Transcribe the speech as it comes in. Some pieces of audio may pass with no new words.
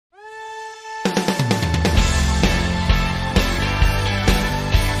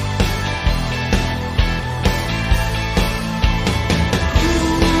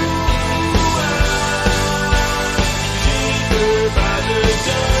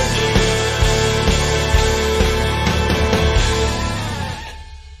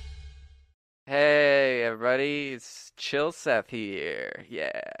Chill Seth here.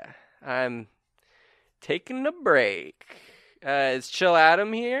 Yeah, I'm taking a break. Is Chill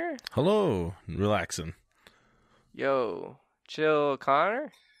Adam here? Hello, relaxing. Yo, Chill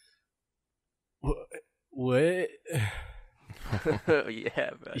Connor? What?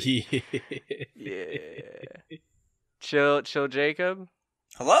 Yeah, buddy. Yeah. Chill Jacob?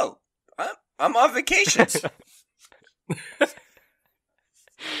 Hello. I'm on vacations.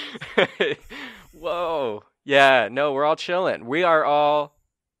 Whoa. Yeah, no, we're all chilling. We are all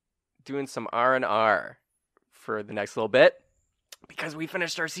doing some R&R for the next little bit because we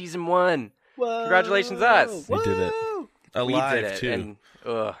finished our season 1. Whoa. Congratulations us. We did it. Alive, we did it. too. And,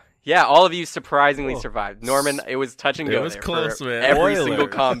 yeah, all of you surprisingly survived. Norman, it was touch and go. It was there close, for man. every Spoiler. single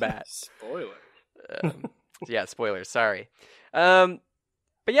combat. Spoiler. Yeah, spoilers. Sorry. But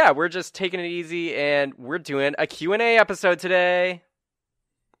yeah, we're just taking it easy, and we're doing a Q&A episode today.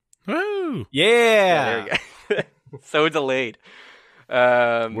 Woo! Yeah. There you go. So delayed.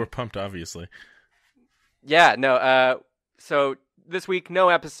 We're pumped, obviously. Yeah, no. So this week, no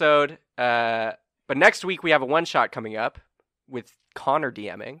episode. But next week, we have a one-shot coming up with Connor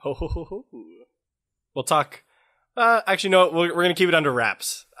DMing. We'll talk. Actually, no. We're gonna keep it under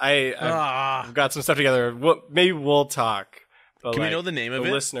wraps. I've got some stuff together. Maybe we'll talk. But Can we know the name of the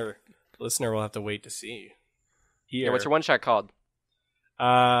it? Listener will have to wait to see. Here. Yeah, what's your one-shot called?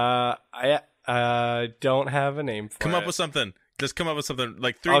 I don't have a name for it. Come up with something. Just come up with something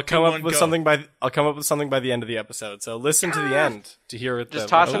like 3, I'll 2, come 1, up with go. something by the end of the episode. So listen to the end to hear it. Just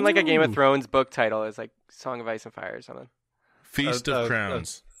toss in like a Game of Thrones book title. It's like Song of Ice and Fire or something. Feast of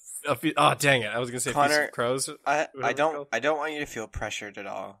Crowns. Oh dang it! I was gonna say Connor, Feast of Crows. I don't want you to feel pressured at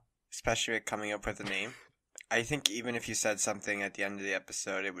all, especially with coming up with a name. I think even if you said something at the end of the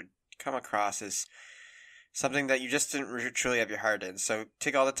episode, it would come across as something that you just didn't truly have your heart in. So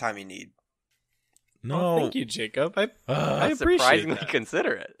take all the time you need. No. Thank you, Jacob. I appreciate Surprisingly that.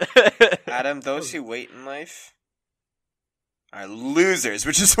 considerate. Adam, those who wait in life are losers,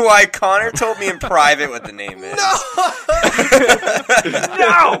 which is why Connor told me in private what the name is.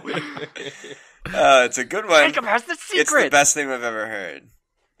 No! It's a good one. Jacob has the secret! It's the best name I've ever heard.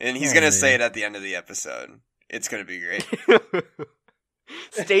 And he's Oh, going to man. say it at the end of the episode. It's going to be great.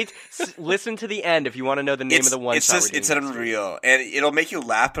 Listen to the end if you want to know the name of the one It's shot just, we're it's doing next week. unreal. And it'll make you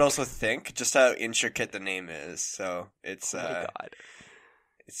laugh, but also think just how intricate the name is. So it's, Oh my God.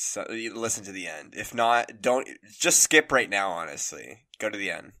 it's you listen to the end. If not, don't, just skip right now, honestly. Go to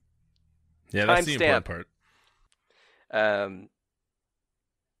the end. Yeah, that's the Timestamp. important part.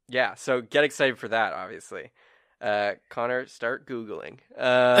 Yeah, so get excited for that, obviously. Connor, start Googling.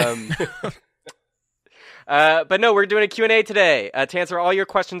 But no, we're doing a Q&A today to answer all your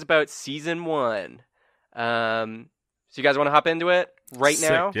questions about Season 1. So you guys want to hop into it right Sick,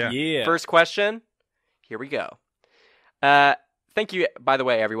 now? Yeah. First question. Here we go. Thank you, by the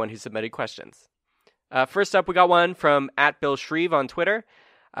way, everyone who submitted questions. First up, we got one from @BillShreve on Twitter.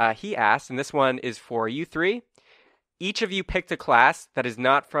 He asked, and this one is for you three. Each of you picked a class that is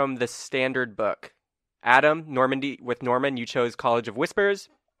not from the standard book. Adam, with Norman, you chose College of Whispers.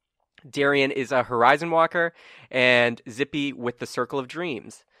 Darian is a Horizon Walker, and Zippy with the Circle of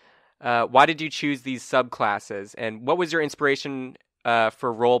Dreams. Why did you choose these subclasses, and what was your inspiration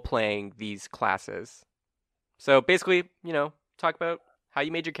for role-playing these classes? So basically, talk about how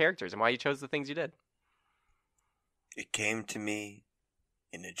you made your characters and why you chose the things you did. It came to me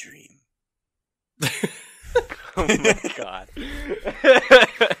in a dream. Oh my God.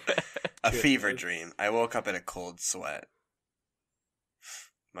 A fever dream. I woke up in a cold sweat.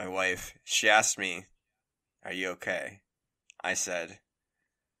 My wife, she asked me, "Are you okay?" I said,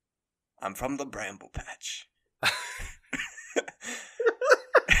 "I'm from the Bramble Patch."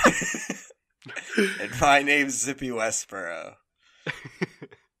 And my name's Zippy Westboro.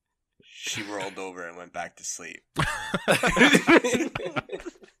 She rolled over and went back to sleep.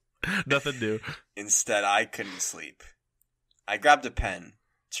 Nothing new. Instead, I couldn't sleep. I grabbed a pen.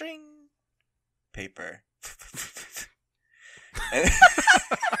 Tring. Paper. and,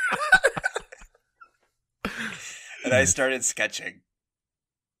 and I started sketching.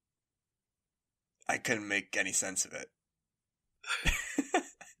 I couldn't make any sense of it.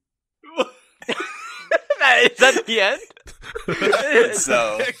 Is that the end?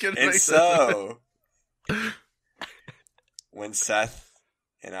 And so, when Seth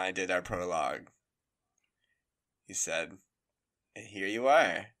and I did our prologue, he said, "And here you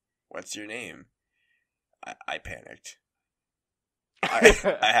are. What's your name?" I panicked.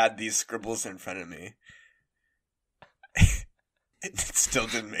 I had these scribbles in front of me. It still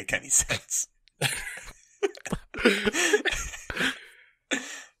didn't make any sense.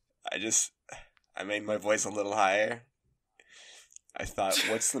 I made my voice a little higher. I thought,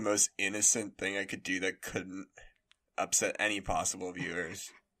 what's the most innocent thing I could do that couldn't upset any possible viewers?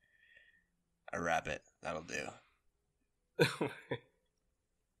 A rabbit. That'll do.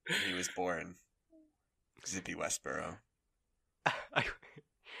 He was born. Zippy Westboro. I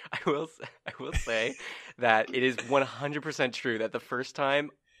will say that it is 100% true that the first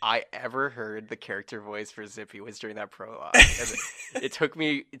time I ever heard the character voice for Zippy was during that prologue. It took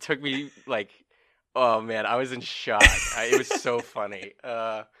me like, oh man, I was in shock. It was so funny.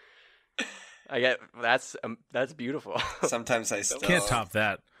 That's beautiful. Sometimes I still can't top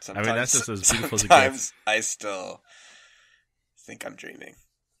that. I mean, that's just as beautiful as it gets. Sometimes I still think I'm dreaming.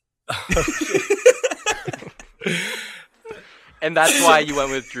 And that's why you went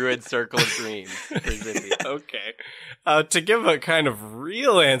with Druid Circle of Dreams for Zippy. Okay. To give a kind of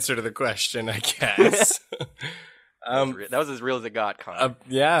real answer to the question, I guess. That was as real as it got, Connor.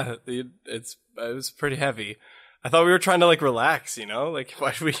 Yeah, it was pretty heavy. I thought we were trying to like relax, you know? Like,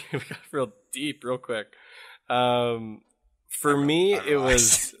 why we got real deep real quick. For me, it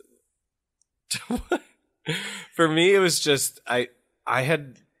was just I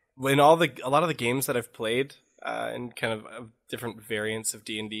had in a lot of the games that I've played and kind of different variants of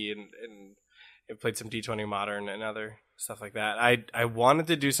D&D and I've played some D20 Modern and other stuff like that. I wanted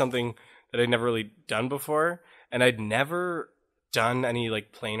to do something that I'd never really done before, and I'd never done any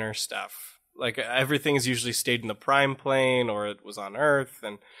like planar stuff. Like everything's usually stayed in the prime plane or it was on Earth,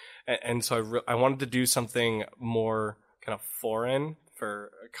 and so I wanted to do something more kind of foreign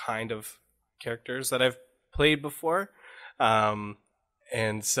for a kind of characters that I've played before.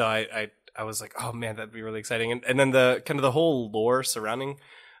 And so I was like, oh man, that'd be really exciting. And then the kind of the whole lore surrounding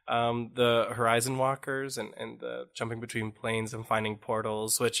the Horizon Walkers and the jumping between planes and finding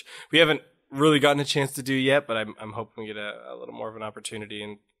portals, which we haven't really gotten a chance to do yet, but I'm hoping we get a little more of an opportunity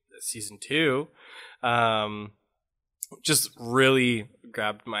in season 2. Just really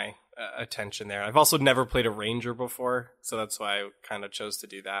grabbed my attention there. I've also never played a ranger before, so that's why I kind of chose to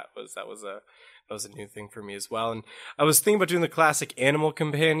do that. That was a new thing for me as well. And I was thinking about doing the classic animal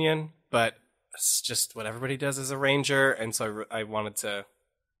companion, but it's just what everybody does as a ranger, and so I wanted to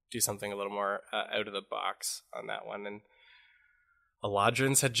do something a little more out of the box on that one. And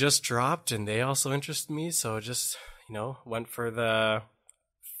Eladrins had just dropped, and they also interested me, so just, went for the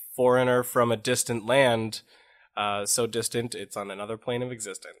foreigner from a distant land, so distant it's on another plane of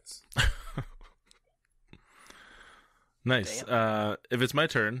existence. Nice. If it's my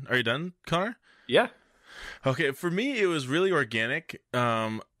turn, are you done, Connor? Yeah. Okay, for me, it was really organic.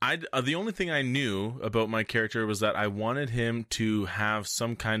 The only thing I knew about my character was that I wanted him to have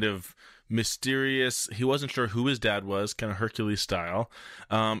some kind of mysterious, he wasn't sure who his dad was, kind of Hercules style.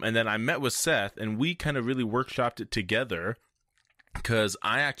 And then I met with Seth, and we kind of really workshopped it together, because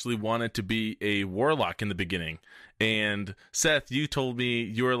I actually wanted to be a warlock in the beginning. And Seth, you told me,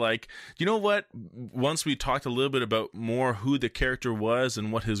 you were like, you know what? Once we talked a little bit about more who the character was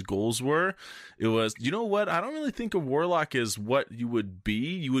and what his goals were, it was, you know what? I don't really think a warlock is what you would be.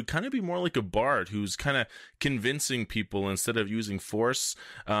 You would kind of be more like a bard who's kind of convincing people instead of using force.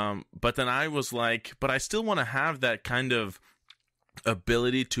 But then I was like, but I still want to have that kind of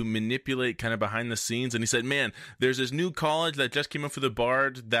ability to manipulate kind of behind the scenes. And he said, man, there's this new college that just came up for the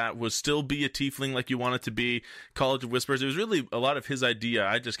bard that would still be a tiefling like you want it to be, College of Whispers. It was really a lot of his idea.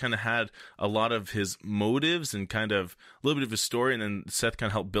 I just kind of had a lot of his motives and kind of a little bit of his story, and then Seth kind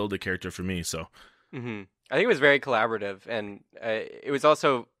of helped build a character for me. So I think it was very collaborative, and it was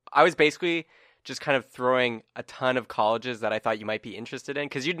also, I was basically just kind of throwing a ton of colleges that I thought you might be interested in,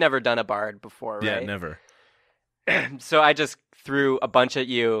 because you'd never done a bard before, right? Yeah, never. So I just threw a bunch at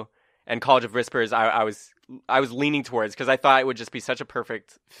you, and College of Whispers I was leaning towards, because I thought it would just be such a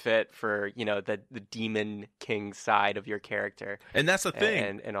perfect fit for, the Demon King side of your character. And that's the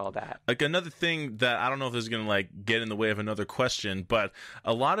thing. And all that. Like, another thing that I don't know if this is going to get in the way of another question, but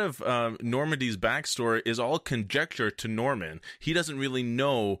a lot of Normandy's backstory is all conjecture to Norman. He doesn't really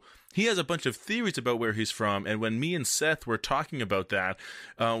know. He has a bunch of theories about where he's from, and when me and Seth were talking about that,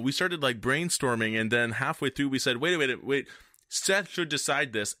 we started brainstorming, and then halfway through we said, wait, Seth should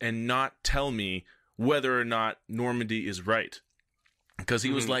decide this and not tell me whether or not Normandy is right. Because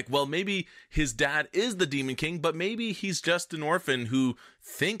he was like, well, maybe his dad is the Demon King, but maybe he's just an orphan who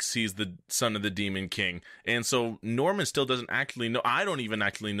thinks he's the son of the Demon King. And so Norman still doesn't actually know. I don't even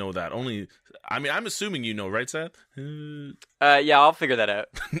actually know that. I'm assuming you know, right, Seth? Yeah, I'll figure that out.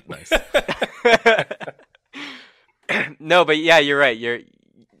 Nice. No, but yeah, you're right.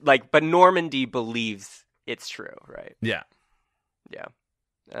 But Normandy believes it's true, right? Yeah. Yeah.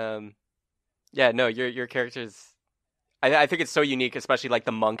 Yeah, no, your character's, I think it's so unique, especially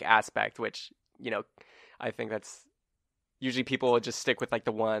the monk aspect, which, I think that's usually people will just stick with like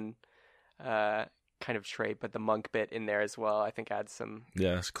the one kind of trait, but the monk bit in there as well, I think adds some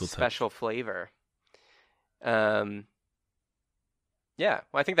that's a cool special flavor. Yeah,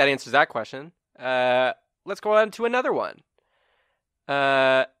 well, I think that answers that question. Let's go on to another one.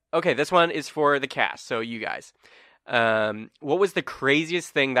 Okay, this one is for the cast, so you guys. What was the craziest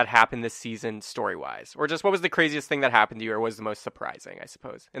thing that happened this season story-wise? Or just what was the craziest thing that happened to you or was the most surprising, I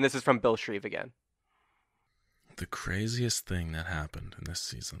suppose? And this is from Bill Shreve again. The craziest thing that happened in this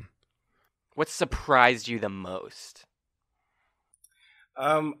season. What surprised you the most?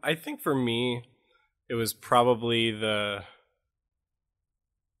 I think for me, it was probably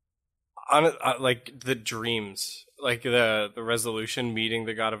like the dreams, like the resolution meeting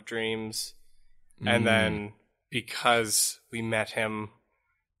the God of Dreams, and then because we met him,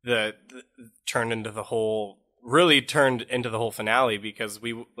 turned into the whole finale, because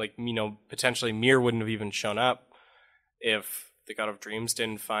we potentially Mir wouldn't have even shown up if the God of Dreams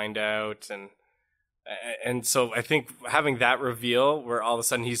didn't find out, and so I think having that reveal where all of a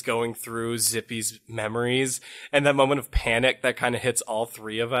sudden he's going through Zippy's memories and that moment of panic that kind of hits all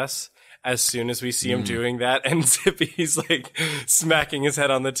three of us as soon as we see him doing that, and Zippy's like smacking his head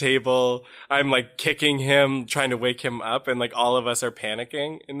on the table. I'm like kicking him, trying to wake him up, and like all of us are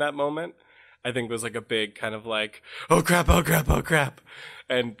panicking in that moment. I think was like a big kind of like, oh crap, oh crap, oh crap.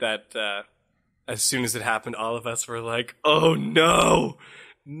 And that as soon as it happened, all of us were like, oh no.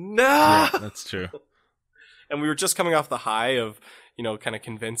 Yeah, that's true. And we were just coming off the high of, kind of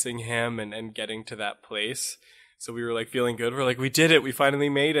convincing him and getting to that place. So we were like feeling good. We're like, we did it. We finally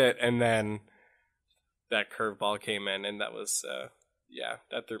made it. And then that curveball came in, and that was,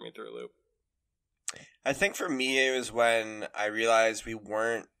 that threw me through a loop. I think for me, it was when I realized we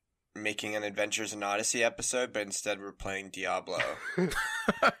weren't making an Adventures in Odyssey episode, but instead we're playing Diablo.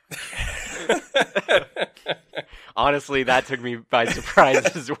 Honestly, that took me by surprise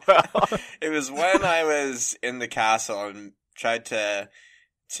as well. It was when I was in the castle and tried to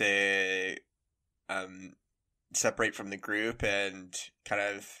separate from the group and kind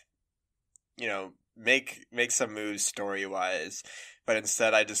of, make some moves story-wise. But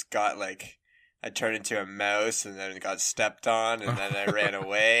instead I just got like, I turned into a mouse and then got stepped on and then I ran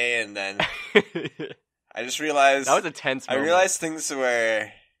away and then I just realized... That was a tense moment. I realized things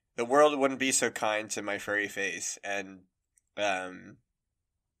where the world wouldn't be so kind to my furry face. And, that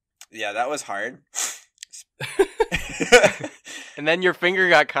was hard. And then your finger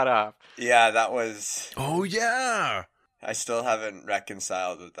got cut off. Yeah, that was... Oh, yeah! I still haven't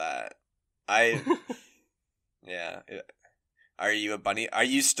reconciled with that. Yeah. Are you a bunny? Are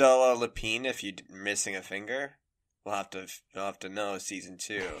you still a Lapine if you're missing a finger? We'll have to know season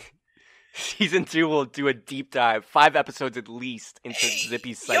 2. Season 2 will do a deep dive, 5 episodes at least, into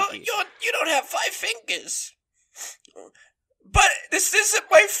Zippy's psyche. You don't have 5 fingers. But this isn't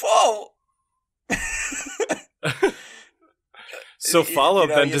my fault. So follow up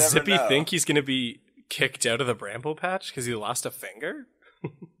then, does Zippy think he's going to be kicked out of the Bramble Patch because he lost a finger?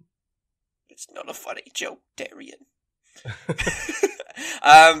 It's not a funny joke, Darian.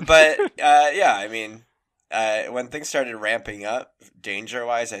 I mean, when things started ramping up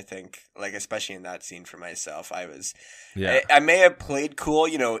danger-wise, I think, like, especially in that scene for myself, I may have played cool,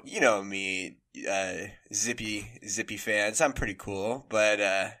 you know me, Zippy fans, I'm pretty cool,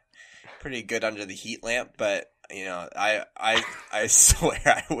 but, pretty good under the heat lamp, but, I swear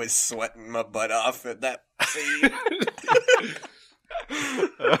I was sweating my butt off at that scene.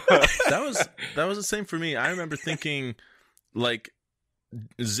 that was the same for me. I remember thinking, like,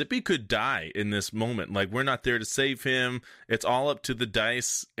 Zippy could die in this moment. Like, we're not there to save him. It's all up to the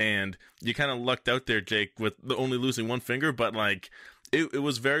dice, and you kind of lucked out there, Jake, with only losing one finger, but, like, it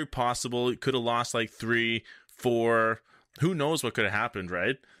was very possible. It could have lost, like, 3, 4. Who knows what could have happened,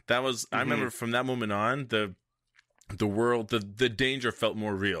 right? That was, I remember from that moment on, the world, the danger felt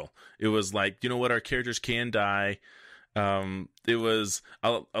more real. It was like, you know what, our characters can die. It was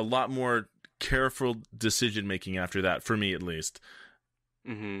a lot more careful decision making after that, for me at least.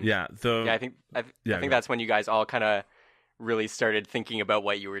 Mm-hmm. Yeah. I think that's when you guys all kind of really started thinking about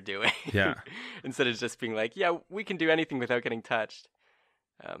what you were doing. Yeah. Instead of just being like, yeah, we can do anything without getting touched.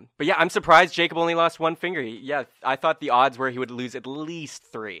 But yeah, I'm surprised Jacob only lost 1 finger. Yeah, I thought the odds were he would lose at least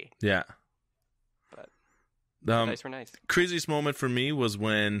 3. Yeah. But the dice were nice. Craziest moment for me was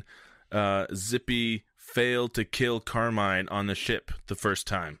when Zippy failed to kill Carmine on the ship the first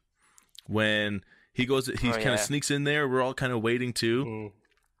time. When he kind of sneaks in there, we're all kind of waiting too.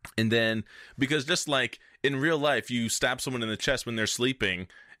 And then, because just like in real life, you stab someone in the chest when they're sleeping,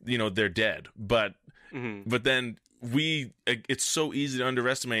 they're dead. But then it's so easy to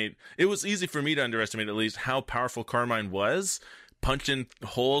underestimate. It was easy for me to underestimate, at least, how powerful Carmine was, punching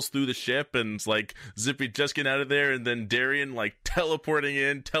holes through the ship, and like Zippy just getting out of there, and then Darian like teleporting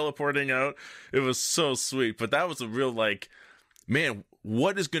in, teleporting out. It was so sweet. But that was a real like, man,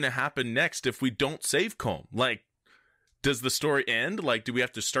 what is going to happen next if we don't save Colm? Like, does the story end? Like, do we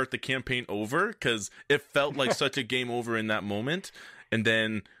have to start the campaign over? Because it felt like such a game over in that moment. And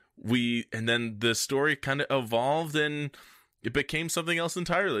then the story kind of evolved and it became something else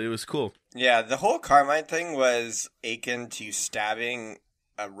entirely. It was cool. Yeah, the whole Carmine thing was akin to stabbing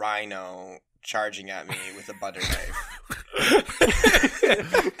a rhino charging at me with a butter knife.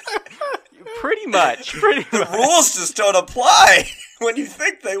 Pretty much. The rules just don't apply when you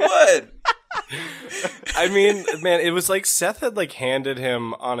think they would. I mean, man, it was like Seth had like handed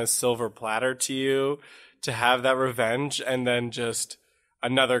him on a silver platter to you to have that revenge, and then just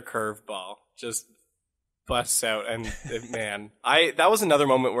another curveball just busts out, and man, that was another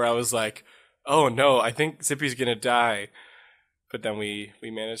moment where I was like, oh no, I think Zippy's gonna die, but then we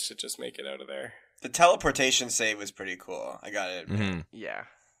managed to just make it out of there. The teleportation save was pretty cool. I got it. Mm-hmm. Yeah.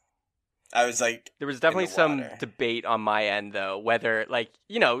 I was like, there was definitely some water. debate on my end, though, whether, like,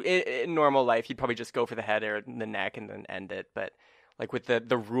 you know, in normal life, you'd probably just go for the head or the neck and then end it. But, like, with the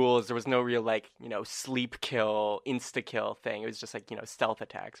rules, there was no real, like, you know, sleep kill, insta kill thing. It was just, like, you know, stealth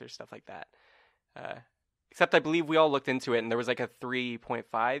attacks or stuff like that. Except I believe we all looked into it, and there was, like, a 3.5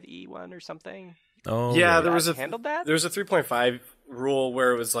 E1 or something. Oh, yeah, right. there was handled that? There was a 3.5 rule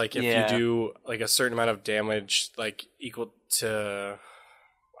where it was, like, if Yeah. you do, like, a certain amount of damage, like, equal to,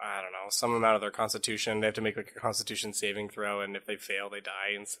 I don't know, some amount of their constitution, they have to make like a constitution saving throw, and if they fail, they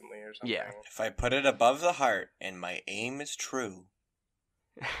die instantly or something. Yeah. If I put it above the heart and my aim is true.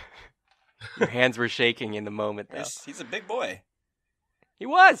 Your hands were shaking in the moment, though. He's a big boy. He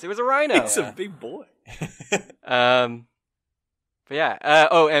was. It was a rhino. He's a big boy. But yeah.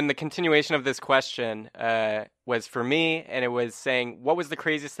 And the continuation of this question was for me, and it was saying, what was the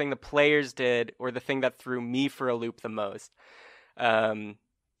craziest thing the players did, or the thing that threw me for a loop the most?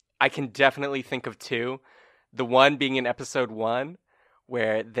 I can definitely think of two. The one being in episode 1,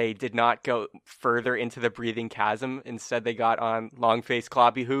 where they did not go further into the breathing chasm. Instead, they got on long-faced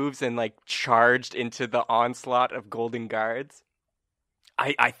Cloppy Hooves and like charged into the onslaught of Golden Guards.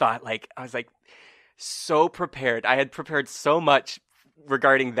 I thought, like, I was like so prepared. I had prepared so much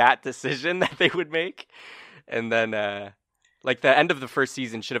regarding that decision that they would make. And then like the end of the first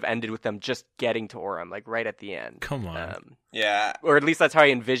season should have ended with them just getting to Orem, like right at the end. Come on. Yeah. Or at least that's how I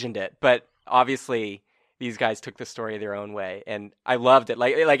envisioned it. But obviously these guys took the story their own way, and I loved it.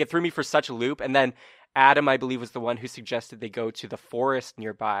 Like it threw me for such a loop. And then Adam, I believe, was the one who suggested they go to the forest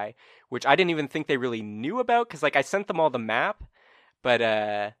nearby, which I didn't even think they really knew about, because like I sent them all the map, but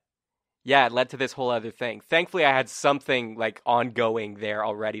yeah, it led to this whole other thing. Thankfully, I had something like ongoing there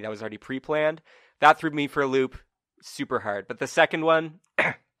already that was already pre-planned. That threw me for a loop super hard. But the second one,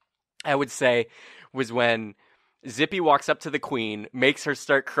 I would say, was when Zippy walks up to the queen, makes her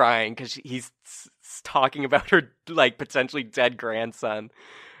start crying because he's talking about her like potentially dead grandson,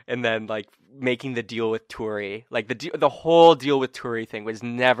 and then like making the deal with Turi. Like the whole deal with Turi thing was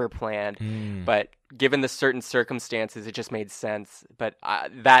never planned, but given the certain circumstances, it just made sense. But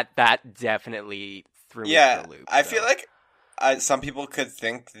that definitely threw me for a loop. I feel like some people could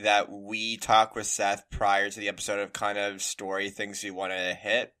think that we talk with Seth prior to the episode of kind of story things we want to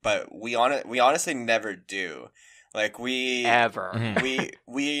hit, but we honestly never do. Like we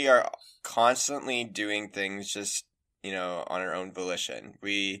are constantly doing things just, you know, on our own volition.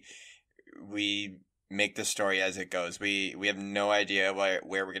 We make the story as it goes. We have no idea where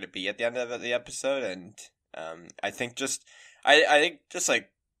we're going to be at the end of the episode, and I think just like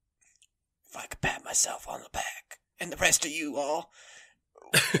if I could pat myself on the back and the rest of you all,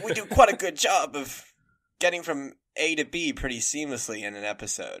 we do quite a good job of getting from A to B pretty seamlessly in an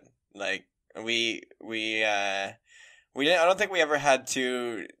episode. Like we didn't. I don't think we ever had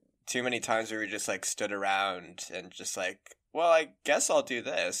too many times where we just like stood around and just like, well, I guess I'll do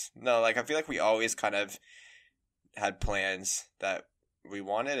this. No, like I feel like we always kind of had plans that we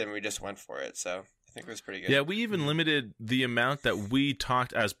wanted and we just went for it. So I think it was pretty good. Yeah, we even limited the amount that we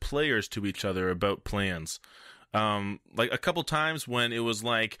talked as players to each other about plans. Like a couple times when it was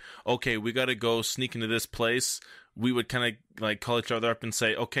like, okay, we got to go sneak into this place, we would kind of like call each other up and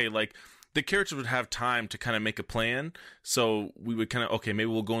say, okay, like the characters would have time to kind of make a plan. So we would kind of, okay, maybe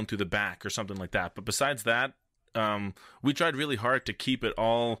we'll go in through the back or something like that. But besides that, we tried really hard to keep it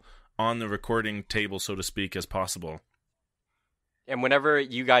all on the recording table, so to speak, as possible. And whenever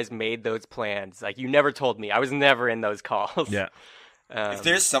you guys made those plans, like you never told me. I was never in those calls. Yeah. If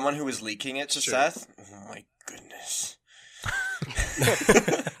there's someone who was leaking it to Seth, oh my goodness.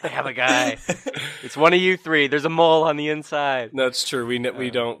 I have a guy. It's one of you three. There's a mole on the inside. That's true. We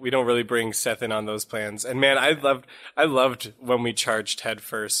don't really bring Seth in on those plans. And man, I loved when we charged head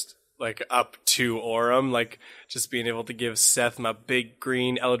first, like up to Aurum, like just being able to give Seth my big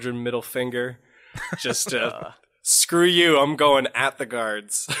green Eldrin middle finger, just to screw you. I'm going at the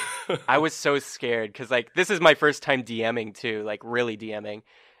guards. I was so scared because like this is my first time DMing too, like really DMing,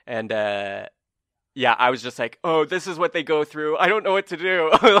 and yeah, I was just like, oh, this is what they go through. I don't know what to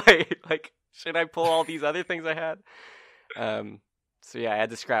do. like, should I pull all these other things I had? So yeah, I had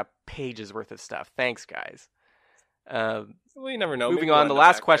to scrap pages worth of stuff. Thanks, guys. Well, you never know. Moving Maybe we'll on, end the up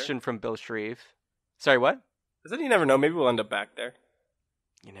last back question from Bill Shreve. Sorry, what? I said you never know. Maybe we'll end up back there.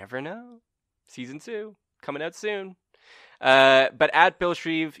 You never know. Season 2 coming out soon. But at Bill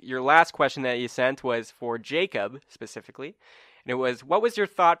Shreve, your last question that you sent was for Jacob specifically. And it was, what was your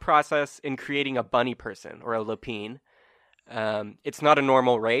thought process in creating a bunny person or a Lapine? It's not a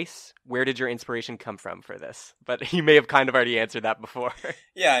normal race. Where did your inspiration come from for this? But you may have kind of already answered that before.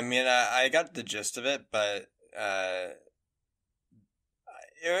 Yeah, I mean, I got the gist of it, but I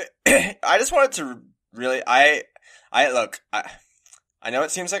just wanted to really, I look, I know it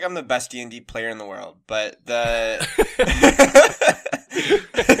seems like I'm the best D&D player in the world, but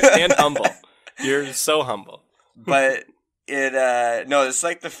And humble. You're so humble. But no, it's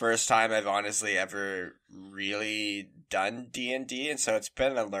like the first time I've honestly ever really done D&D, and so it's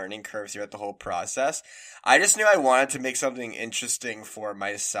been a learning curve throughout the whole process. I just knew I wanted to make something interesting for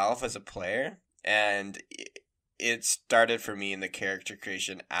myself as a player, and it started for me in the character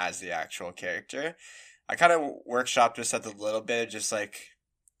creation as the actual character. I kind of workshopped this at a little bit, just like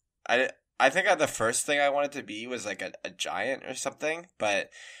I think the first thing I wanted to be was like a giant or something, but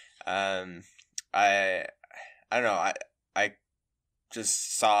I don't know, I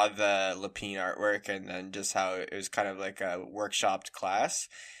just saw the Lapine artwork and then just how it was kind of like a workshopped class.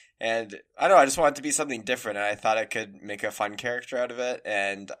 And I don't know, I just wanted to be something different, and I thought I could make a fun character out of it,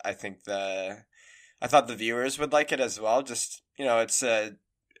 and I thought the viewers would like it as well. Just, you know, it's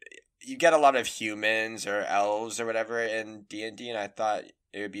you get a lot of humans or elves or whatever in D&D, and I thought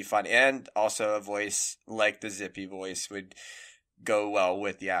it would be fun. And also a voice like the Zippy voice would go well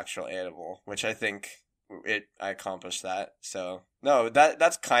with the actual animal, which I think I accomplished that. So no,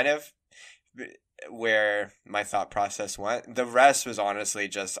 that's kind of where my thought process went. The rest was honestly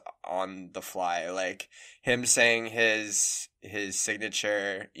just on the fly, like him saying his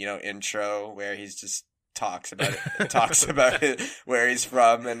signature, you know, intro where he's just talks about it, where he's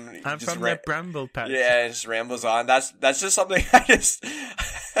from, and I'm just from the Bramble Patch. Yeah, and just rambles on. That's just something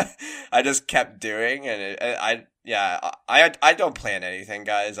I just kept doing, and I don't plan anything,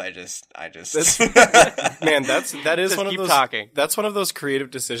 guys. I just Man, that is Just one of keep those talking. That's one of those creative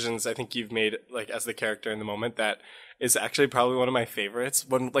decisions I think you've made, like as the character in the moment, that is actually probably one of my favorites.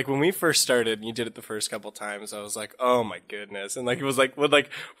 When we first started and you did it the first couple times, I was like, oh my goodness. And like it was like would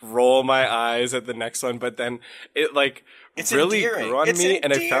like roll my eyes at the next one, but then it like it's really endearing. grew on It's me,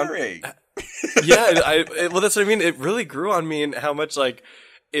 and I found endearing. well, that's what I mean. It really grew on me, and how much like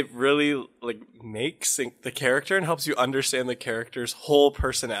it really like makes the character and helps you understand the character's whole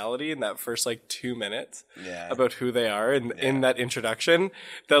personality in that first like 2 minutes about who they are, and in that introduction,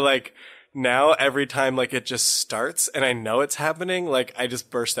 that like now every time like it just starts and I know it's happening, like I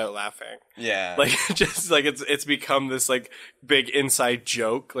just burst out laughing. Yeah, Like just like it's become this like big inside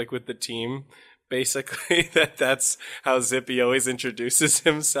joke like with the team. Basically, that's how Zippy always introduces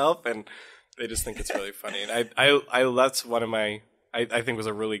himself, and they just think it's really funny. And I that's one of my I think was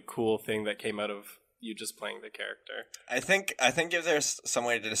a really cool thing that came out of you just playing the character. I think if there's some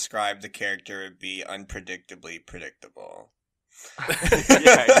way to describe the character, it'd be unpredictably predictable.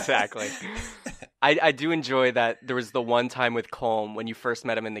 Yeah, exactly. I do enjoy that there was the one time with Colm when you first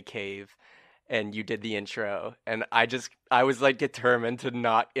met him in the cave and you did the intro, and I was like determined to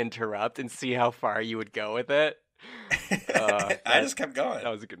not interrupt and see how far you would go with it. I just kept going.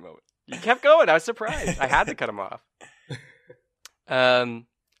 That was a good moment. You kept going. I was surprised. I had to cut him off.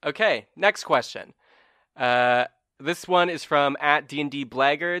 Okay, next question. This one is from at D&D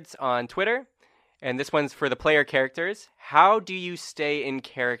Blaggards on Twitter, and this one's for the player characters. How do you stay in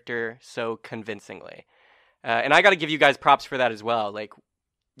character so convincingly? And I got to give you guys props for that as well. Like,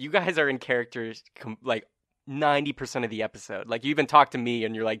 you guys are in characters like 90% of the episode. Like, you even talk to me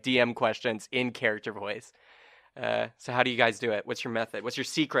and you're like DM questions in character voice. So how do you guys do it? What's your method? What's your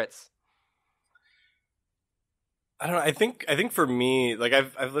secrets? I don't know. I think for me, like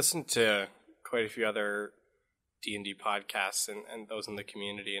I've listened to quite a few other D&D podcasts and those in the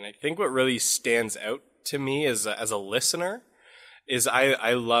community, and I think what really stands out to me as a listener is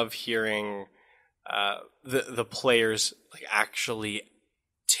I love hearing the players like actually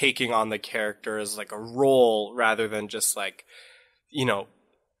taking on the character as like a role rather than just like, you know,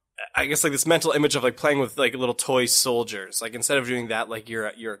 I guess like this mental image of like playing with like little toy soldiers. Like instead of doing that, like you're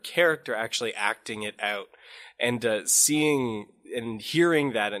a character actually acting it out, and seeing and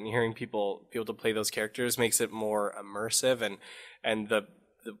hearing that and hearing people be able to play those characters makes it more immersive. And the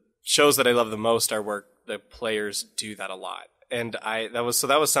shows that I love the most are where the players do that a lot. And that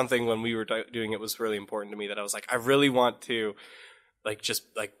was something when we were doing it was really important to me, that I was like, I really want to like just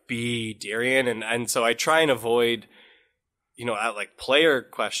like be Darian, and so I try and avoid, you know, like player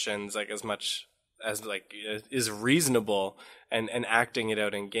questions like as much as like is reasonable, and acting it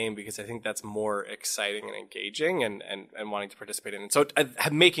out in game, because I think that's more exciting and engaging and wanting to participate in it. So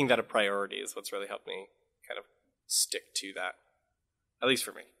making that a priority is what's really helped me kind of stick to that, at least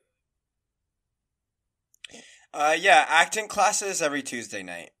for me. Yeah, acting classes every Tuesday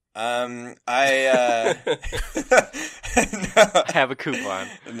night. No. I have a coupon.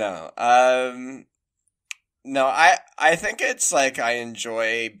 No. No, I think it's like I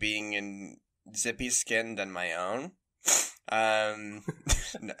enjoy being in Zippy's skin than my own. No.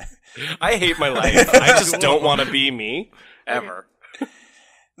 I hate my life. I just don't want to be me ever.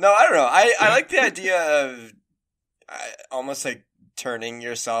 No, I don't know. I like the idea of almost like turning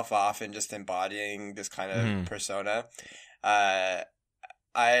yourself off and just embodying this kind of persona. And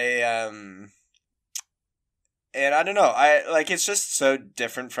I don't know. I like, it's just so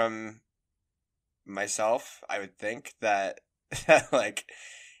different from myself. I would think that like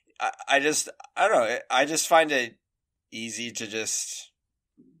I don't know. I just find it easy to just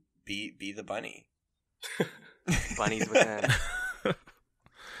be the bunny. Bunnies within.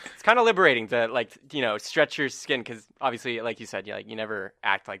 It's kind of liberating to, like, you know, stretch your skin, because obviously, like you said, you never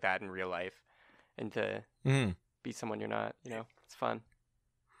act like that in real life, and to be someone you're not, you know, it's fun.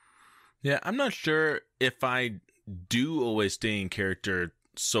 Yeah, I'm not sure if I do always stay in character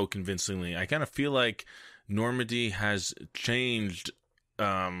so convincingly. I kind of feel like Normandy has changed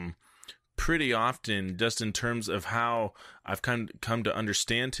pretty often, just in terms of how I've come to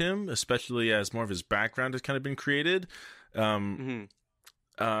understand him, especially as more of his background has kind of been created. But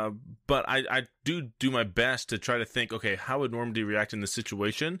I do my best to try to think, okay, how would Normandy react in this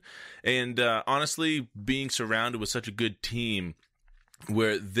situation? And honestly, being surrounded with such a good team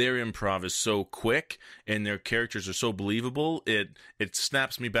where their improv is so quick and their characters are so believable, it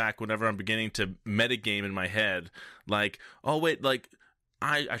snaps me back whenever I'm beginning to metagame in my head. Like, oh, wait, like,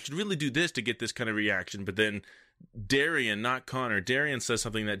 I should really do this to get this kind of reaction. But then Darian, not Connor, Darian says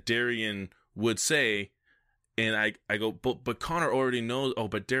something that Darian would say, and I go, but Connor already knows. Oh,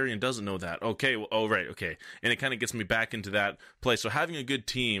 but Darian doesn't know that. Okay, well, oh, right, okay. And it kind of gets me back into that place. So having a good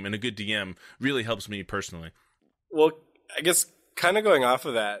team and a good DM really helps me personally. Well, I guess kind of going off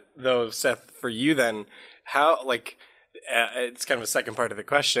of that, though, Seth, for you then, how, like, it's kind of a second part of the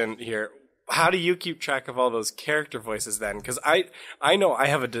question here. How do you keep track of all those character voices then? Because I know I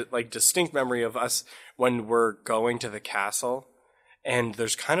have a distinct memory of us when we're going to the castle, and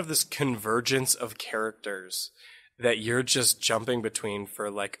there's kind of this convergence of characters that you're just jumping between for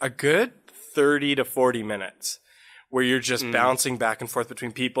like a good 30 to 40 minutes, where you're just bouncing back and forth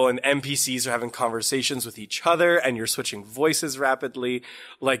between people, and NPCs are having conversations with each other, and you're switching voices rapidly.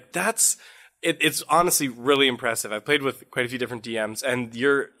 Like, it's honestly really impressive. I've played with quite a few different DMs, and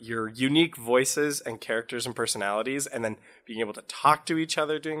your unique voices and characters and personalities, and then being able to talk to each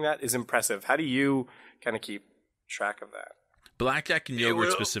other doing that is impressive. How do you kind of keep track of that? Blackjack and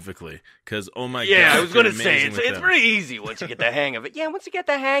Yogurt specifically, because oh my god! Yeah, I was going to say it's pretty easy once you get the hang of it. Yeah, once you get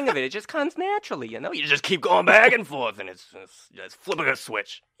the hang of it, it just comes naturally. You know, you just keep going back and forth, and it's flipping a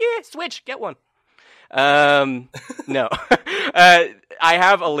switch. Yeah, switch, get one. No, I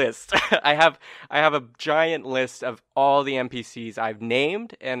have a list. I have a giant list of all the NPCs I've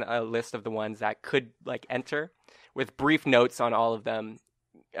named, and a list of the ones that could like enter, with brief notes on all of them.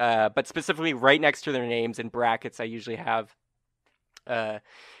 But specifically, right next to their names in brackets, I usually have a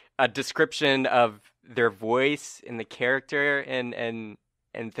description of their voice and the character and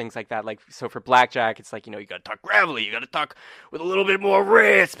things like that. Like, so for Blackjack, it's like, you know, you gotta talk gravelly, you gotta talk with a little bit more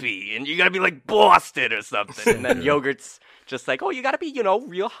raspy, and you gotta be like Boston or something. And then Yogurt's just like, oh, you gotta be, you know,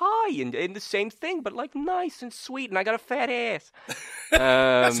 real high and the same thing, but like nice and sweet, and I got a fat ass.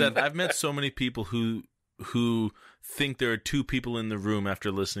 Seth, I've met so many people who think there are two people in the room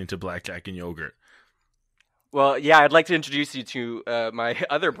after listening to Blackjack and Yogurt. Well, yeah, I'd like to introduce you to my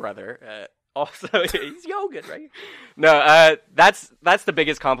other brother. Also, he's Yogurt, right? No, that's the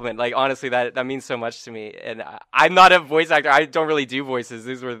biggest compliment. Like, honestly, that means so much to me. And I'm not a voice actor. I don't really do voices.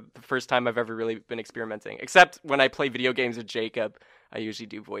 These were the first time I've ever really been experimenting. Except when I play video games with Jacob, I usually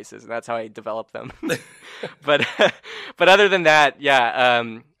do voices, and that's how I develop them. but but other than that, yeah,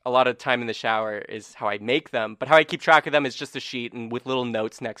 a lot of time in the shower is how I make them. But how I keep track of them is just a sheet and with little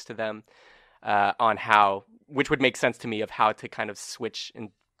notes next to them on how, which would make sense to me of how to kind of switch and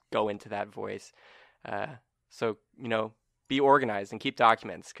go into that voice. So, you know, be organized and keep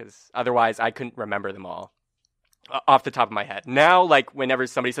documents, because otherwise I couldn't remember them all off the top of my head. Now, like, whenever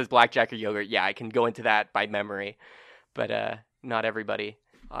somebody says blackjack or yogurt, yeah, I can go into that by memory, but not everybody,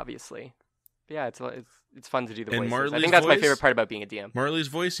 obviously. But yeah, it's fun to do the And voices. Marley's I think that's my voice? favorite part about being a DM. Marley's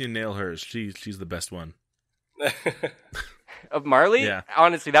voice, you nail hers. She's the best one. Of Marley? Yeah.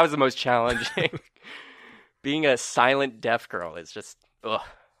 Honestly, that was the most challenging. Being a silent deaf girl is just, ugh.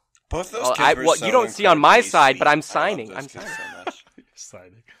 Both those Well, kids were so you don't see on my incredibly side, but sweet. I'm I signing. love I'm those kids signing. so much.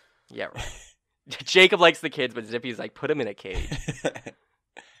 Exciting. Yeah, right. Jacob likes the kids, but Zippy's like, put him in a cage.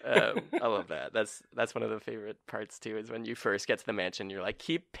 I love that. That's one of the favorite parts too. Is when you first get to the mansion, you're like,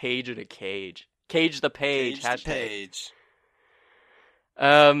 keep Paige in a cage. Cage the page. Page to hashtag. page.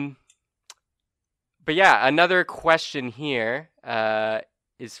 But yeah, another question here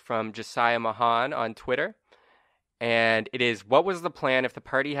is from Josiah Mahan on Twitter. And it is, what was the plan if the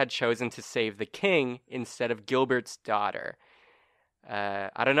party had chosen to save the king instead of Gilbert's daughter?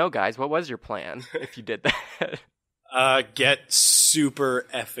 I don't know, guys. What was your plan if you did that? Get super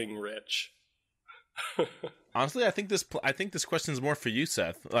effing rich. Honestly, I think this question is more for you,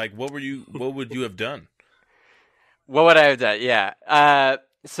 Seth. Like, what would you have done? What would I have done? Yeah.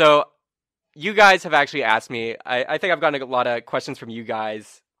 So you guys have actually asked me. I think I've gotten a lot of questions from you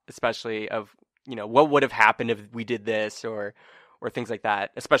guys, especially of, you know, what would have happened if we did this or things like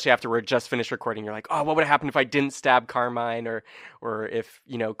that. Especially after we're just finished recording, you're like, oh, what would have happened if I didn't stab Carmine, or if,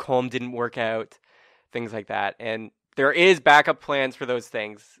 you know, Colm didn't work out, things like that. And there is backup plans for those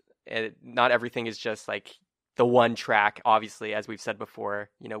things. Not everything is just like the one track. Obviously, as we've said before,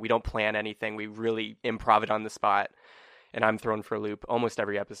 you know, we don't plan anything. We really improv it on the spot, and I'm thrown for a loop almost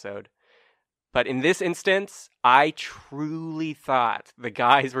every episode. But in this instance, I truly thought the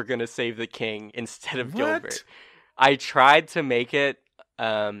guys were going to save the king instead of What? Gilbert. I tried to make it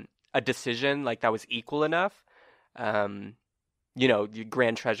a decision like that was equal enough. You know,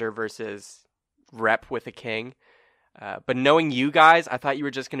 Grand Treasure versus Rep with a king. But knowing you guys, I thought you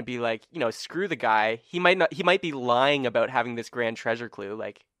were just going to be like, you know, screw the guy. He might be lying about having this Grand Treasure clue.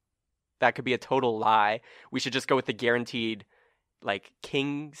 Like, that could be a total lie. We should just go with the guaranteed, like,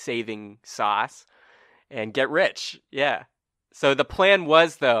 king saving sauce and get rich. Yeah. So the plan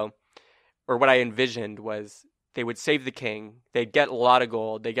was, though, or what I envisioned was, they would save the king, they'd get a lot of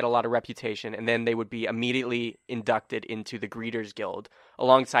gold, they'd get a lot of reputation, and then they would be immediately inducted into the Greeters Guild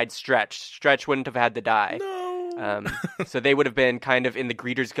alongside Stretch. Stretch wouldn't have had to die. No. So they would have been kind of in the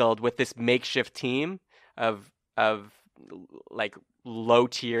Greeters Guild with this makeshift team of like low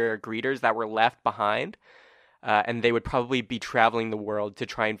tier greeters that were left behind. And they would probably be traveling the world to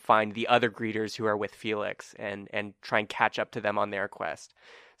try and find the other greeters who are with Felix and try and catch up to them on their quest.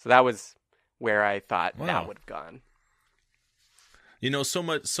 So that was where I thought that would have gone. You know, so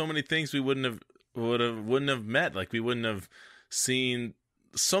many things we wouldn't have met. Like, we wouldn't have seen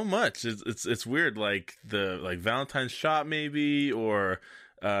so much. It's weird. Like Valentine's shop, maybe, or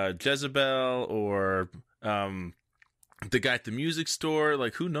Jezebel, or the guy at the music store.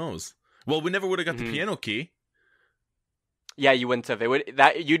 Like, who knows? Well, we never would have got the piano key. Yeah, you wouldn't have.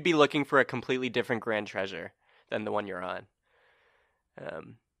 You'd be looking for a completely different Grand Treasure than the one you're on. So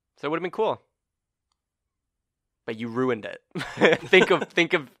it would have been cool. But you ruined it. think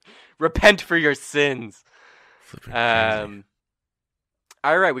of repent for your sins.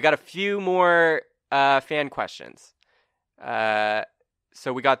 All right, we got a few more fan questions.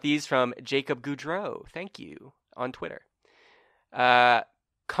 So we got these from Jacob Goudreau. Thank you on Twitter.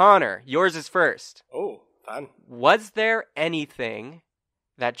 Connor, yours is first. Oh, fun. Was there anything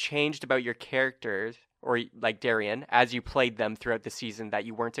that changed about your characters, or like Darian, as you played them throughout the season that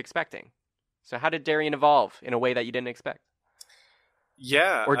you weren't expecting? So how did Darian evolve in a way that you didn't expect?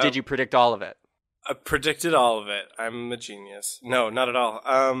 Yeah. Or did you predict all of it? I predicted all of it. I'm a genius. No, not at all.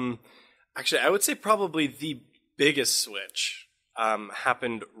 Actually, I would say probably the biggest switch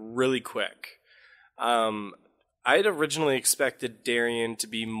happened really quick. I'd originally expected Darian to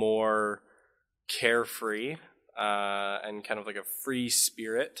be more carefree and kind of like a free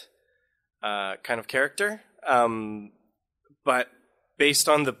spirit kind of character. But based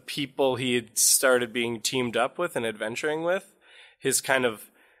on the people he had started being teamed up with and adventuring with, his kind of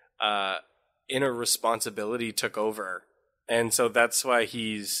inner responsibility took over. And so that's why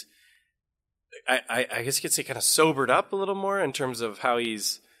he's, I guess you could say, kind of sobered up a little more in terms of how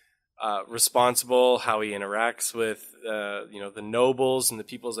he's responsible, how he interacts with the nobles and the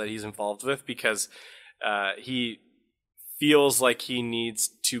peoples that he's involved with, because he feels like he needs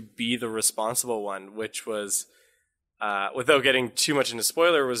to be the responsible one, which was, without getting too much into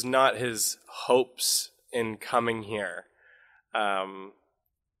spoiler, was not his hopes in coming here.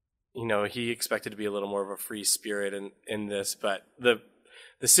 He expected to be a little more of a free spirit in this, but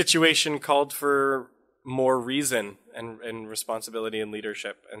the situation called for more reason and responsibility and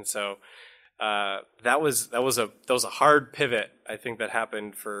leadership, and so that was a hard pivot, I think, that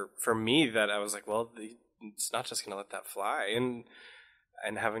happened for me, that I was like, well, it's not just going to let that fly, and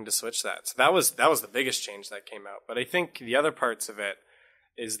having to switch that. So that was the biggest change that came out. But I think the other parts of it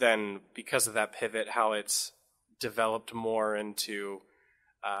is then, because of that pivot, how it's developed more into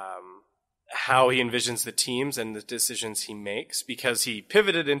how he envisions the teams and the decisions he makes, because he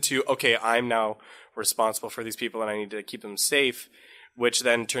pivoted into, okay, I'm now responsible for these people and I need to keep them safe, which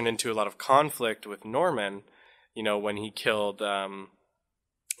then turned into a lot of conflict with Norman, when he killed Zhao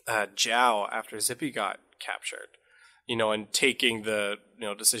after Zippy got captured, and taking the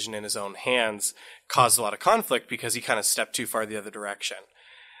decision in his own hands caused a lot of conflict because he kind of stepped too far the other direction.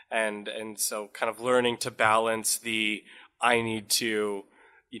 And so kind of learning to balance I need to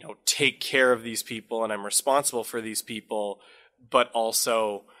take care of these people and I'm responsible for these people, but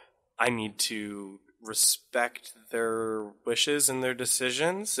also I need to respect their wishes and their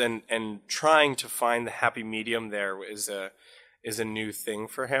decisions, and trying to find the happy medium there is a new thing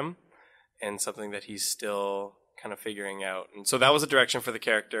for him, and something that he's still kind of figuring out. And so that was a direction for the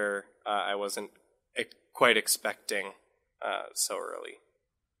character I wasn't quite expecting so early.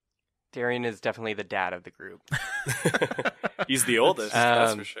 Darian is definitely the dad of the group. He's the oldest,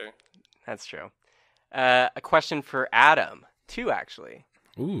 that's for sure. That's true. A question for Adam, two actually.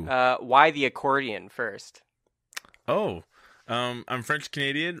 Ooh. Why the accordion first? Oh, I'm French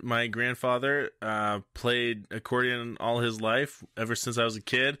Canadian. My grandfather played accordion all his life, ever since I was a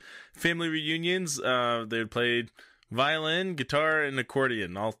kid. Family reunions, they played violin, guitar, and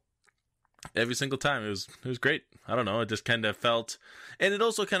accordion every single time. It was great. I don't know. It just kind of felt, and it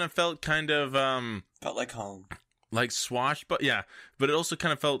also kind of felt felt like home. Like but it also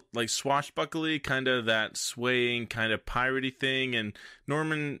kind of felt like swashbuckly, kind of that swaying kind of piratey thing. And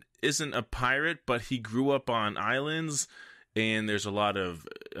Norman isn't a pirate, but he grew up on islands, and there's a lot of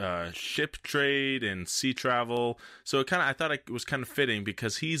ship trade and sea travel. So I thought it was kind of fitting,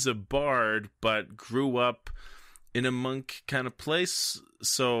 because he's a bard but grew up in a monk kind of place,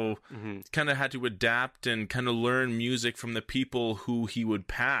 so kind of had to adapt and kind of learn music from the people who he would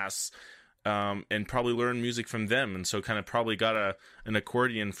pass. And probably learn music from them, and so kind of probably got an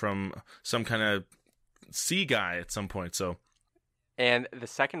accordion from some kind of sea guy at some point. So, and the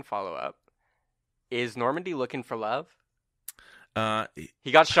second follow-up is, Normandy looking for love?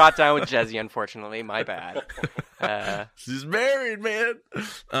 He got shot down with Jesse, unfortunately. My bad. She's married, man.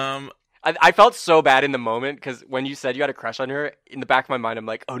 I felt so bad in the moment, because when you said you had a crush on her, in the back of my mind, I'm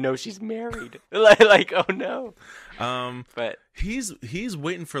like, oh no, she's married. like, oh no. But he's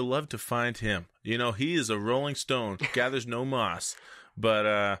waiting for love to find him. He is a rolling stone, gathers no moss.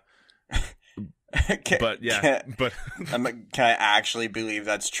 But but can I actually believe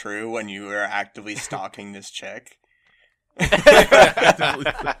that's true when you were actively stalking this chick?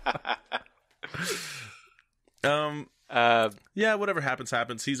 Whatever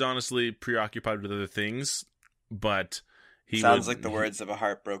happens. He's honestly preoccupied with other things, but he sounds like the words of a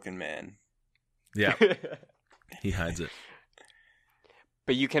heartbroken man. Yeah, he hides it.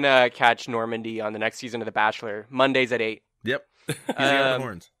 But you can catch Normandy on the next season of The Bachelor, Mondays at 8. Yep, he's got the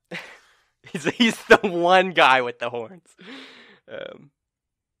horns. He's the one guy with the horns.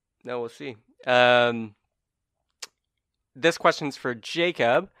 No, we'll see. This question's for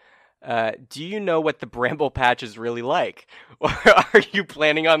Jacob. Do you know what the bramble patch is really like? Or are you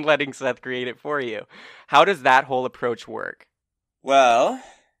planning on letting Seth create it for you? How does that whole approach work? Well,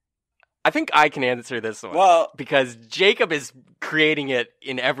 I think I can answer this one. Well, because Jacob is creating it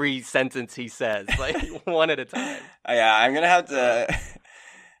in every sentence he says, like one at a time. Yeah, I'm gonna have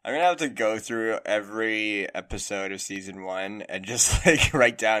to go through every episode of season 1 and just like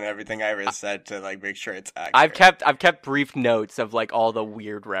write down everything I ever said to like make sure it's accurate. I've kept brief notes of like all the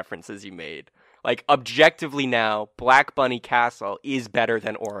weird references you made. Like, objectively now, Black Bunny Castle is better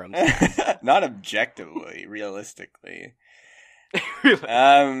than Orem. Not objectively, realistically.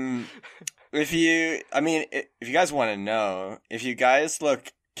 Really? If you guys want to know, if you guys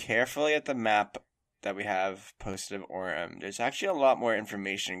look carefully at the map that we have posted of Orem, there's actually a lot more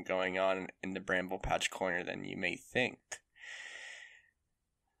information going on in the Bramble Patch Corner than you may think.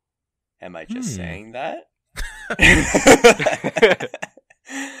 Am I just saying that?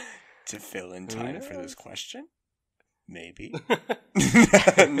 to fill in time for this question? Maybe.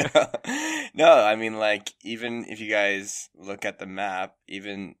 no, I mean, like, even if you guys look at the map,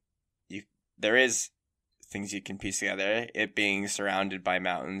 there is things you can piece together. It being surrounded by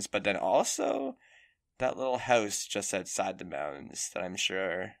mountains, but then also that little house just outside the mountains that I'm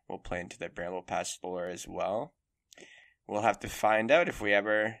sure will play into the Bramble Patch lore as well. We'll have to find out if we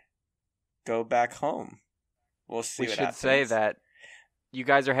ever go back home. We'll see. We should say that you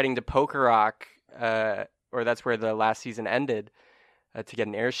guys are heading to Poker Rock, or that's where the last season ended, to get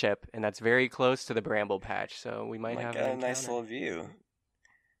an airship, and that's very close to the Bramble Patch, so we might have get a nice encounter. little view.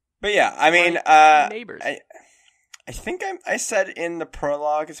 But yeah, I mean, neighbors. I think I said in the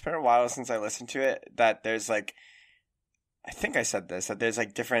prologue, it's been a while since I listened to it, that there's like, I think I said this, that there's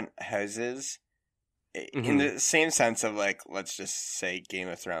like different houses in the same sense of like, let's just say Game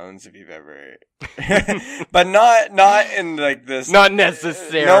of Thrones, if you've ever, but not in like this. Not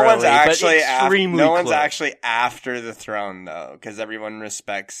necessarily. No one's actually extremely close. actually after the throne though, because everyone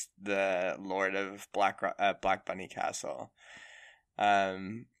respects the Lord of Black Bunny Castle,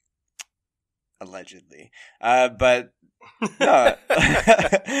 allegedly. But no,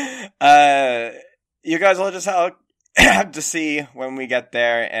 you guys will just have to see when we get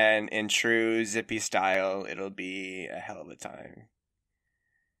there, and in true Zippy style, it'll be a hell of a time.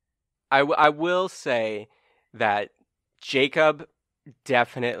 I will say that Jacob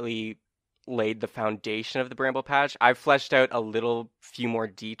definitely laid the foundation of the Bramble Patch. I've fleshed out a few more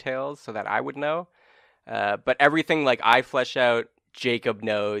details so that I would know. But everything like I flesh out, Jacob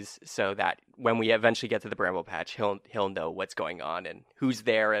knows, so that when we eventually get to the Bramble Patch, he'll know what's going on and who's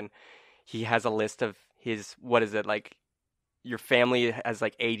there, and he has a list of his, what is it, like, your family has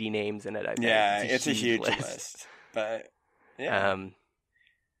like 80 names in it, I think. Yeah, it's a huge list. But, yeah.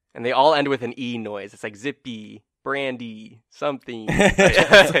 And they all end with an E noise. It's like Zippy, Brandy, something.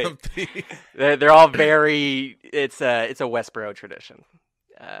 They're all very, it's a Westboro tradition.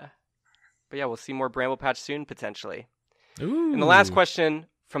 But yeah, we'll see more Bramble Patch soon, potentially. Ooh. And the last question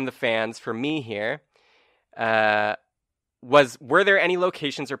from the fans, for me here, were there any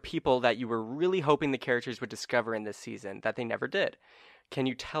locations or people that you were really hoping the characters would discover in this season that they never did? Can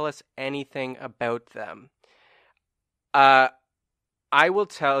you tell us anything about them? I will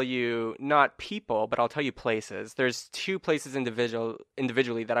tell you, not people, but I'll tell you places. There's 2 places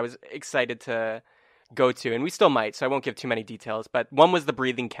individually that I was excited to go to, and we still might, so I won't give too many details. But one was the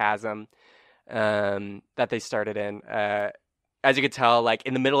Breathing Chasm that they started in. As you could tell, like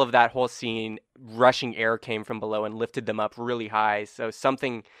in the middle of that whole scene, rushing air came from below and lifted them up really high. So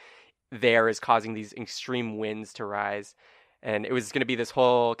something there is causing these extreme winds to rise. And it was going to be this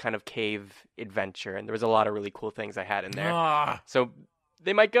whole kind of cave adventure. And there was a lot of really cool things I had in there. So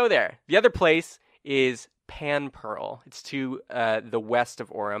they might go there. The other place is Pan Pearl. It's to the west of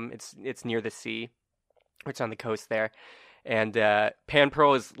Orem. It's near the sea. It's on the coast there. And Pan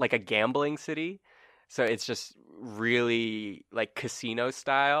Pearl is like a gambling city. So it's just really like casino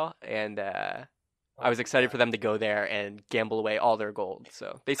style, and I was excited for them to go there and gamble away all their gold.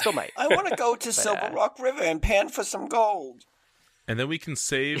 So they still might. I want to go to Silver Rock River and pan for some gold. And then we can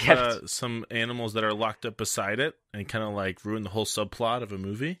save some animals that are locked up beside it and kind of like ruin the whole subplot of a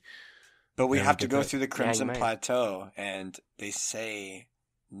movie. But we have to go through the Crimson Plateau, and they say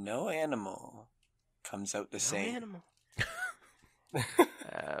no animal comes out the same.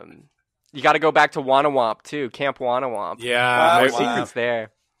 You got to go back to Wanawamp too, Camp Wanawamp. Yeah, there's secrets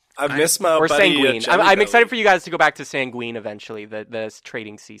there. I miss my or buddy Sanguine. I'm excited for you guys to go back to Sanguine eventually, the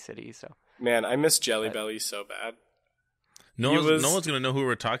trading sea city. So man, I miss Jelly Belly so bad. No one's gonna know who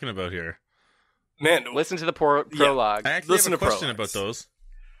we're talking about here. Man, listen to the prologue. I actually Listen have a to question prologues. about those.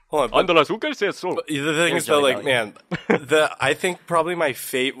 Hold on, The thing is though, like, man, I think probably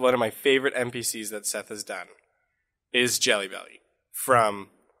one of my favorite NPCs that Seth has done is Jelly Belly from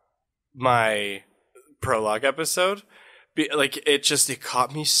my prologue episode. It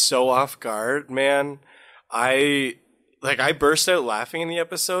caught me so off guard, man. I burst out laughing in the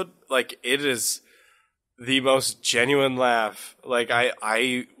episode. Like, it is the most genuine laugh. Like,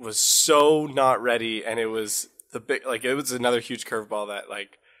 I was so not ready, and it was it was another huge curveball that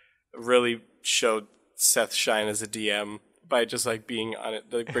like really showed Seth shine as a DM by just like being on it,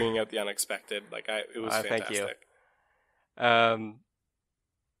 like bringing out the unexpected. Like, it was fantastic. Thank you.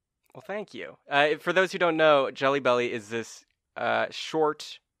 Well, thank you. For those who don't know, Jelly Belly is this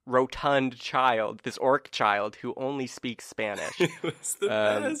short, rotund child, this orc child who only speaks Spanish. It was the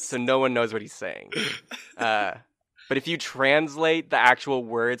best. So no one knows what he's saying. But if you translate the actual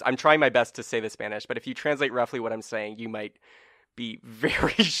words, I'm trying my best to say the Spanish, but if you translate roughly what I'm saying, you might be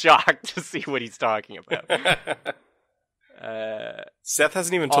very shocked to see what he's talking about. Seth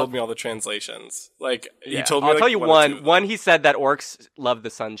hasn't even told me all the translations. Like, he yeah, told me I'll like, tell you or two of them. one, he said that orcs love the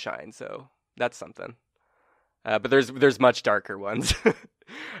sunshine, so that's something. But there's much darker ones.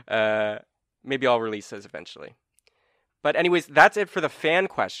 Maybe I'll release those eventually. But anyways, that's it for the fan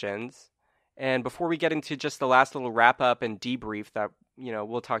questions. And before we get into just the last little wrap up and debrief that,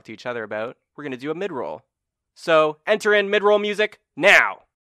 we'll talk to each other about, we're going to do a mid-roll. So enter in mid-roll music now.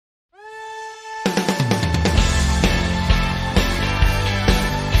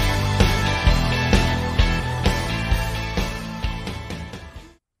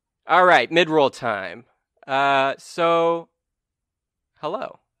 All right, mid-roll time. So,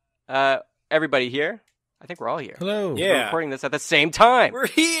 hello. Everybody here? I think we're all here. Hello. Yeah. We're recording this at the same time. We're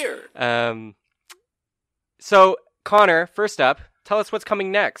here. So, Connor, first up, tell us what's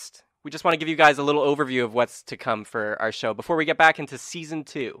coming next. We just want to give you guys a little overview of what's to come for our show before we get back into season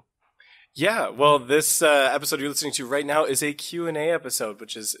 2. Yeah, well, this episode you're listening to right now is a Q&A episode,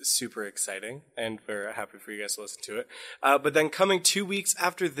 which is super exciting, and we're happy for you guys to listen to it. But then coming 2 weeks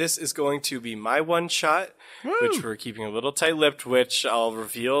after this is going to be my one-shot, which we're keeping a little tight-lipped, which I'll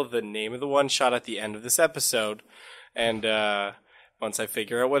reveal the name of the one-shot at the end of this episode. And once I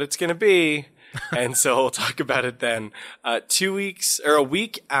figure out what it's going to be, and so we'll talk about it then. 2 weeks, or a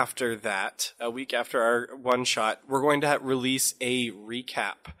week after that, a week after our one-shot, we're going to release a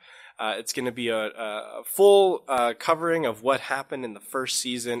recap. It's going to be a full covering of what happened in the first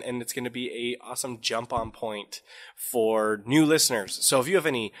season, and it's going to be a awesome jump-on point for new listeners. So if you have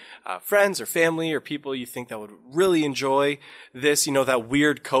any friends or family or people you think that would really enjoy this, that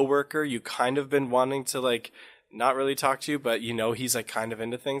weird coworker you kind of been wanting to like not really talk to, but he's like kind of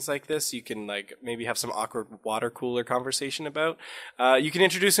into things like this, you can like maybe have some awkward water cooler conversation about, you can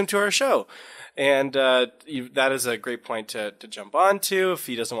introduce him to our show. And that is a great point to jump on to if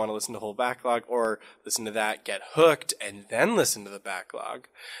he doesn't want to listen to the whole backlog, or listen to that, get hooked, and then listen to the backlog,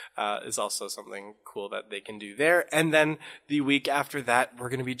 is also something cool that they can do there. And then the week after that, we're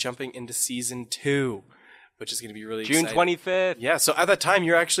going to be jumping into season 2, which is going to be really June exciting. 25th. Yeah, so at that time,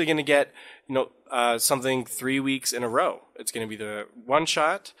 you're actually going to get, something 3 weeks in a row. It's going to be the one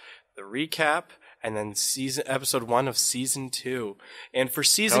shot, the recap, and then episode 1 of season 2. And for I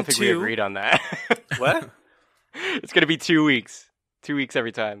season don't think 2, we agreed on that. what? It's going to be 2 weeks. 2 weeks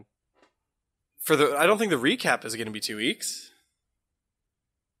every time. I don't think the recap is going to be 2 weeks.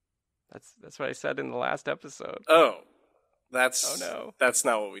 That's what I said in the last episode. Oh no. That's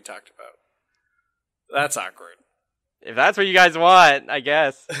not what we talked about. That's awkward. If that's what you guys want, I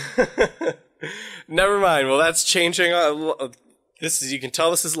guess. Never mind. Well, that's changing. You can tell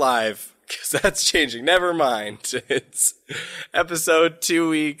this is live because that's changing. Never mind. It's episode 2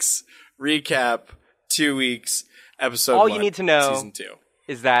 weeks, recap 2 weeks, episode All 1, you need to know season 2.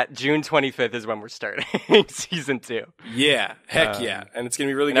 is that June 25th is when we're starting season 2. Yeah, heck yeah. And it's going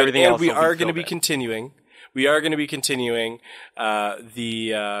to be really and good. everything And else we will be are going to filled be in. continuing. We are going to be continuing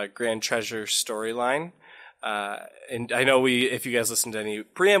the Grand Treasure storyline. And I know if you guys listen to any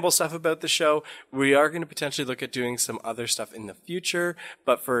preamble stuff about the show, we are going to potentially look at doing some other stuff in the future.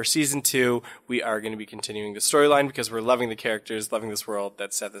 But for season 2, we are going to be continuing the storyline because we're loving the characters, loving this world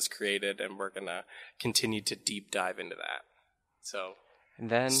that Seth has created, and we're going to continue to deep dive into that. So And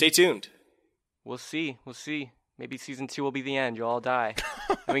then stay tuned. we'll see. Maybe season 2 will be the end. You'll all die.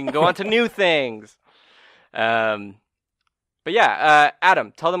 And we can go on to new things. But yeah,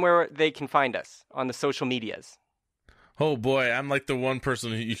 Adam, tell them where they can find us on the social medias. Oh boy, I'm like the one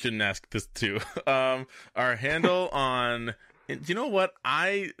person who you shouldn't ask this to. Our handle on, you know what?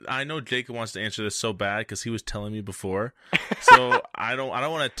 I know Jacob wants to answer this so bad because he was telling me before. So I don't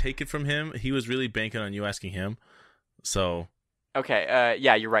want to take it from him. He was really banking on you asking him. So Okay,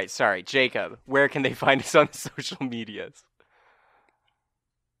 yeah, you're right. Sorry. Jacob, where can they find us on the social medias?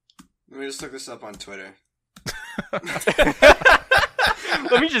 Let me just look this up on Twitter. Let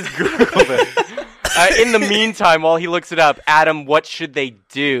me just Google it. In the meantime, while he looks it up, Adam, what should they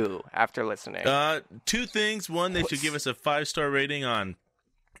do after listening? 2 things. One, they should give us a 5-star rating on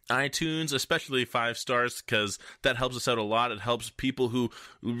iTunes, especially 5 stars, because that helps us out a lot. It helps people who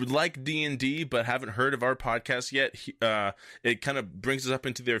like D&D but haven't heard of our podcast yet. It kind of brings us up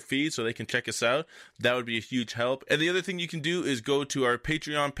into their feed so they can check us out. That would be a huge help. And the other thing you can do is go to our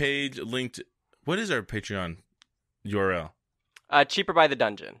Patreon page linked. What is our Patreon URL? Cheaper by the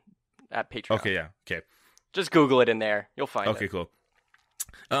Dungeon at Patreon. Okay, yeah. Okay. Just Google it in there. You'll find it. Okay, cool.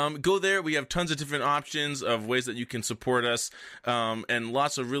 Go there. We have tons of different options of ways that you can support us, and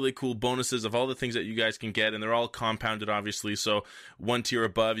lots of really cool bonuses of all the things that you guys can get, and they're all compounded, obviously. So one tier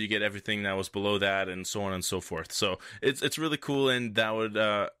above, you get everything that was below that, and so on and so forth. So it's really cool, and that would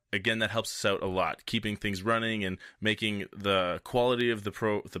again, that helps us out a lot, keeping things running and making the quality of the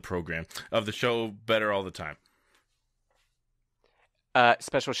program of the show better all the time.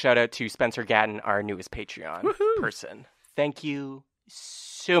 Special shout out to Spencer Gatton, our newest Patreon person. Thank you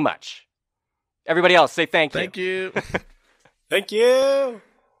so much. Everybody else, say thank you. Thank you. Thank you.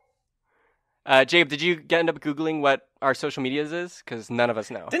 Jacob, did you end up Googling what our social medias is? Because none of us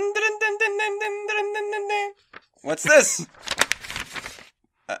know. What's this?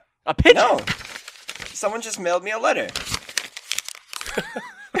 A pigeon? No. Someone just mailed me a letter.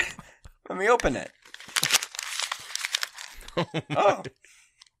 Let me open it. Oh.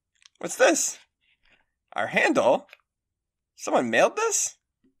 What's this? Our handle? Someone mailed this?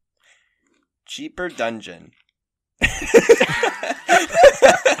 Cheaper Dungeon.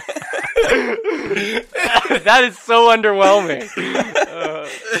 That is so underwhelming.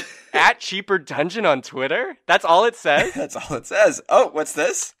 At Cheaper Dungeon on Twitter? That's all it says? That's all it says. Oh, what's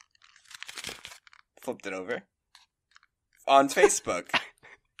this? Flipped it over. On Facebook.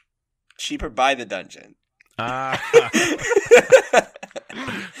 Cheaper by the Dungeon.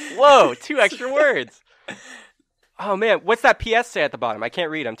 Whoa, 2 extra words. Oh man, what's that PS say at the bottom? I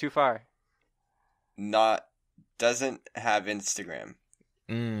can't read, I'm too far. Doesn't have Instagram.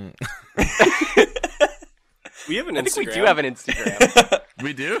 Mm. We have an Instagram. I think we do have an Instagram.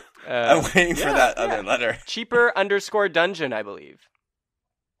 We do? I'm waiting for that other letter. Cheaper_dungeon, I believe.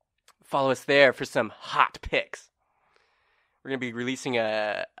 Follow us there for some hot pics. We're going to be releasing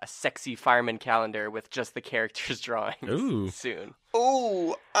a sexy fireman calendar with just the characters' drawings soon.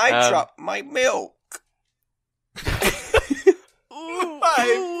 Ooh, I dropped my milk.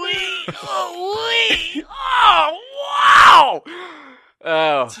 Oh, wow!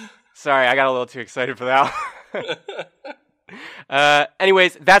 Oh, sorry, I got a little too excited for that.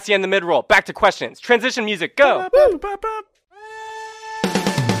 Anyways, that's the end of the mid-roll. Back to questions. Transition music, go!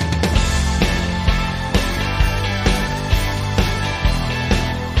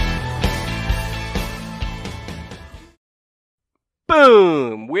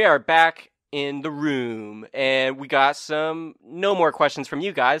 Boom! We are back in the room, and we got no more questions from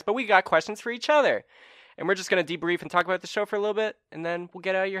you guys, but we got questions for each other. And we're just going to debrief and talk about the show for a little bit, and then we'll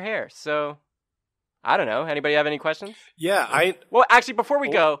get out of your hair. So, I don't know. Anybody have any questions? Yeah, Well, actually, before we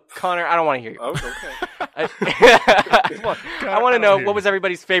go, Connor, I don't want to hear you. Oh, okay. I want to know what was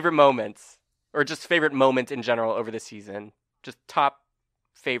everybody's favorite moments, or just favorite moment in general over the season. Just top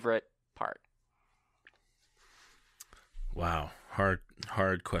favorite part. Wow.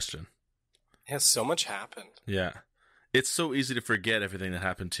 Hard question. Yeah, so much happened. Yeah. It's so easy to forget everything that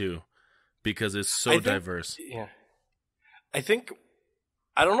happened too, because it's so diverse. Yeah. I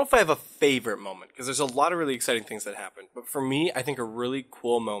don't know if I have a favorite moment, because there's a lot of really exciting things that happened. But for me, I think a really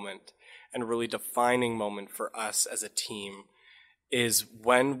cool moment and a really defining moment for us as a team is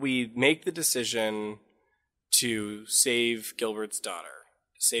when we make the decision to save Gilbert's daughter,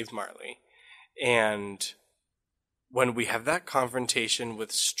 save Marley, and when we have that confrontation with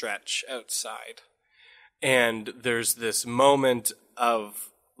Stretch outside, and there's this moment of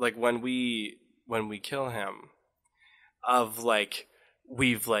like when we kill him, of like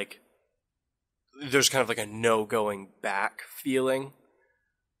there's kind of like a no going back feeling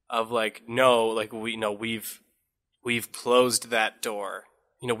of like no, like we've closed that door.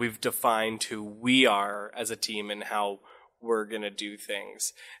 You know, we've defined who we are as a team and how we're gonna do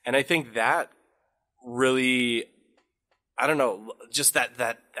things, and I think that really, I don't know, just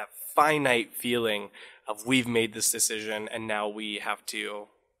that finite feeling of we've made this decision and now we have to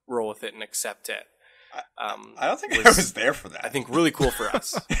roll with it and accept it. I don't think I was there for that. I think really cool for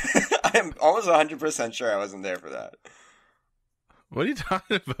us. I am almost 100% sure I wasn't there for that. What are you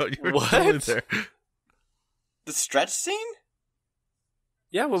talking about? You were What? totally there. The Stretch scene?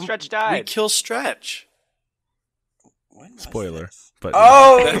 Yeah, when Stretch died. we kill Stretch. When was Spoiler. this? But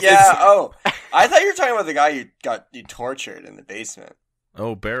Oh, yeah. Oh, I thought you were talking about the guy you tortured in the basement.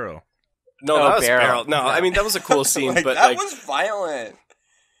 Oh, Barrow. No, Oh, that was Barrel. Barrel. No, I mean that was a cool scene, Like, but that like was violent.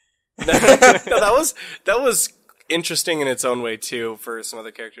 no, that was interesting in its own way too for some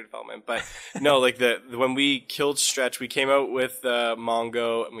other character development. But no, like when we killed Stretch, we came out with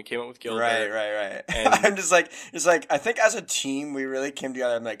Mongo and we came out with Gilbert. Right. And- I'm just like, I think as a team we really came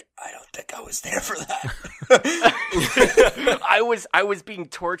together. I'm like, I don't think I was there for that. I was being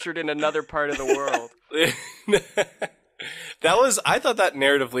tortured in another part of the world. I thought that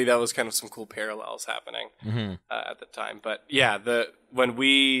narratively that was kind of some cool parallels happening at the time. But yeah, when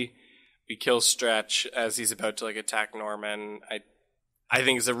we kill Stretch as he's about to like attack Norman, I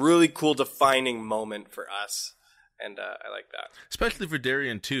think it's a really cool defining moment for us, and I like that. Especially for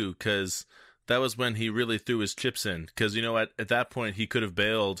Darien too, because that was when he really threw his chips in. Because at that point he could have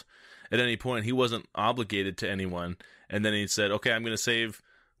bailed at any point. He wasn't obligated to anyone, and then he said, "Okay, I'm going to save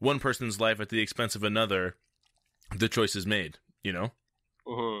one person's life at the expense of another." The choice is made.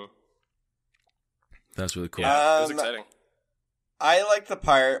 Mm-hmm. That's really cool. It was exciting. I like the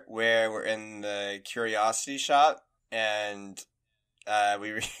part where we're in the Curiosity shop and I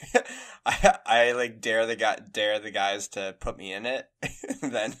like dare the guys to put me in it.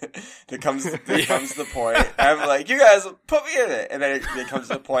 And then there comes the point. I'm like, you guys put me in it, and then it comes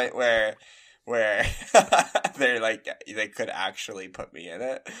to the point where they're like, they could actually put me in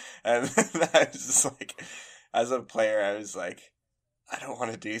it, and I was just like, as a player, I was like, I don't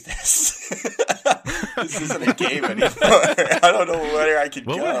want to do this. This isn't a game anymore. I don't know where I could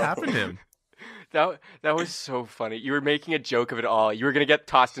go. What would happen to him? That was so funny. You were making a joke of it all. You were gonna get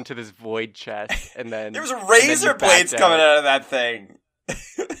tossed into this void chest, and then there was razor blades coming out of that thing,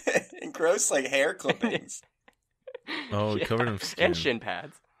 and gross like hair clippings. Oh, covered in skin and shin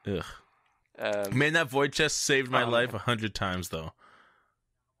pads. Ugh. Man, that void chest saved my life 100 times though.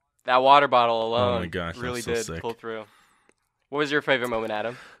 That water bottle alone, oh my gosh, really so did sick. pull through. What was your favorite moment,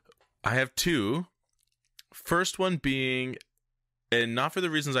 Adam? I have two. First one being, and not for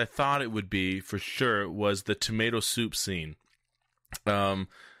the reasons I thought it would be, for sure, was the tomato soup scene.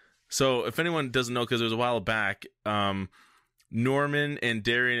 So if anyone doesn't know, because it was a while back, Norman and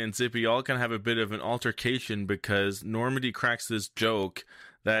Darien and Zippy all kind of have a bit of an altercation because Normandy cracks this joke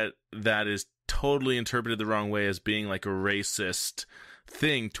that is totally interpreted the wrong way as being like a racist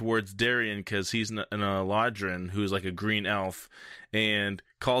thing towards Darien because he's an Eladrin who's like a green elf and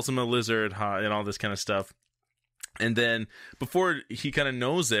calls him a lizard and all this kind of stuff. And then before he kind of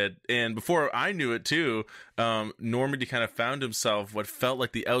knows it, and before I knew it too, Normandy kind of found himself what felt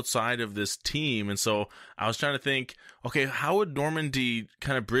like the outside of this team. And so I was trying to think, okay, how would Normandy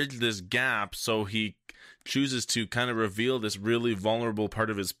kind of bridge this gap so he chooses to kind of reveal this really vulnerable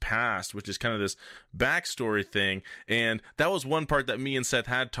part of his past, which is kind of this backstory thing. And that was one part that me and Seth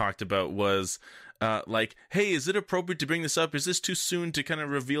had talked about was like, hey, is it appropriate to bring this up? Is this too soon to kind of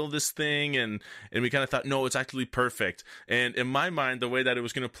reveal this thing? And we kind of thought, no, it's actually perfect. And in my mind, the way that it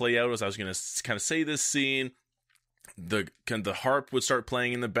was going to play out was I was going to kind of say this scene, the harp would start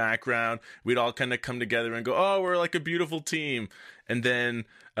playing in the background. We'd all kind of come together and go, oh, we're like a beautiful team. And then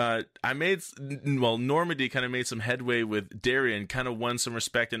Normandy kind of made some headway with Darien, kind of won some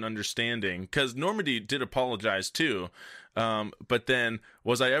respect and understanding because Normandy did apologize too. But then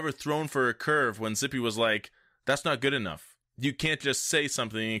was I ever thrown for a curve when Zippy was like, that's not good enough. You can't just say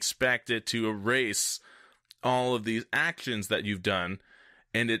something and expect it to erase all of these actions that you've done.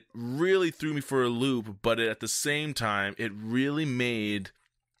 And it really threw me for a loop, but at the same time, it really made,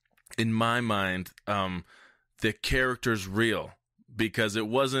 in my mind, the characters real. Because it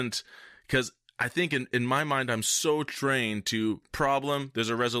wasn't, because I think in my mind, I'm so trained to problem, there's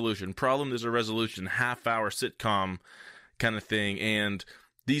a resolution, half-hour sitcom kind of thing. And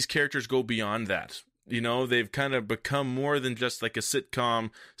these characters go beyond that. They've kind of become more than just like a sitcom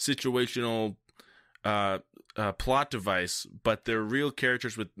situational plot device, but they're real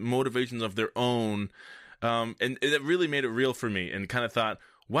characters with motivations of their own. And it really made it real for me and kind of thought,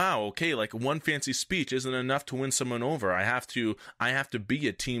 wow, okay, like one fancy speech isn't enough to win someone over. I have to be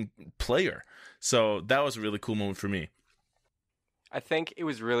a team player. So that was a really cool moment for me. I think it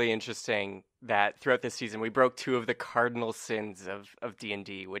was really interesting that throughout this season, we broke two of the cardinal sins of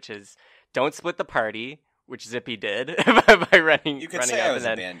D&D, which is don't split the party, which Zippy did by running. You could running say up I was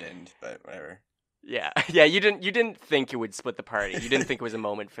and then, abandoned, but whatever. Yeah. You didn't think it would split the party. You didn't think it was a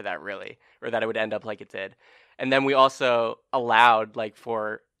moment for that really, or that it would end up like it did. And then we also allowed like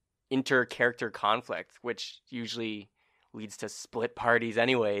for inter-character conflict, which usually leads to split parties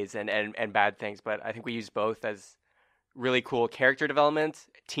anyways and bad things. But I think we used both as really cool character development,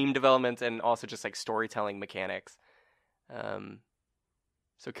 team development, and also just like storytelling mechanics.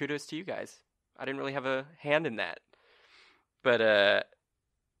 So kudos to you guys. I didn't really have a hand in that. But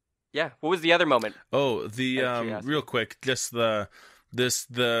yeah, what was the other moment? Oh, real quick, just the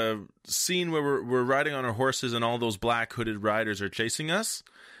scene where we're riding on our horses and all those black hooded riders are chasing us,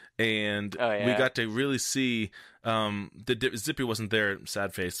 and we got to really see Zippy wasn't there,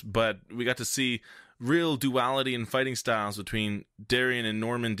 sad face, but we got to see real duality and fighting styles between Darien and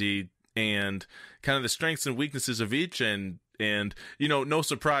Normandy, and kind of the strengths and weaknesses of each, and and no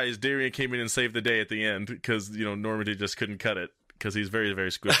surprise, Darien came in and saved the day at the end because Normandy just couldn't cut it because he's very, very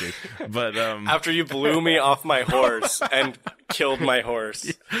squishy. But after you blew me off my horse and killed my horse,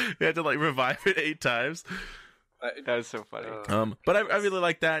 you had to revive it 8 times. That was so funny. But I really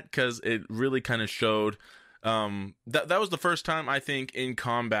like that because it really kind of showed. That was the first time I think in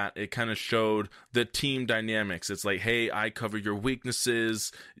combat it kind of showed the team dynamics. It's like, hey, I cover your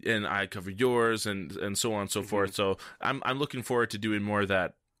weaknesses and I cover yours, and so on and so forth. So I'm looking forward to doing more of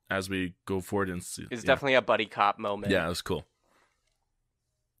that as we go forward and see. It's definitely a buddy cop moment. Yeah, it was cool.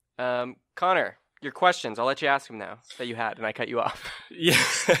 Connor, your questions. I'll let you ask them now that you had, and I cut you off. Yeah,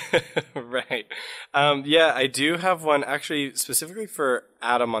 right. Yeah, I do have one actually specifically for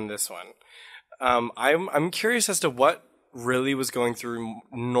Adam on this one. I'm curious as to what really was going through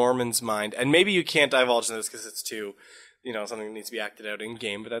Norman's mind, and maybe you can't divulge in this because it's too, something that needs to be acted out in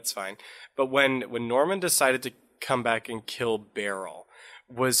game, but that's fine. But when Norman decided to come back and kill Beryl,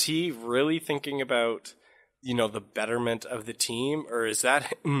 was he really thinking about, the betterment of the team, or is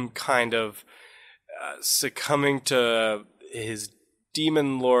that him kind of succumbing to his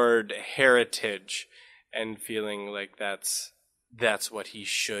demon lord heritage and feeling like that's what he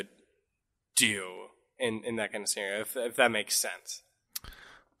should do in that kind of scenario, if that makes sense?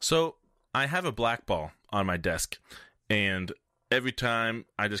 So I have a black ball on my desk, and every time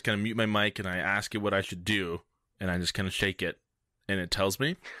I just kind of mute my mic and I ask it what I should do, and I just kind of shake it, and it tells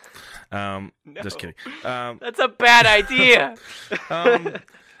me. No. Just kidding. That's a bad idea.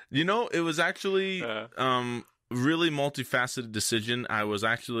 It was actually really multifaceted decision. I was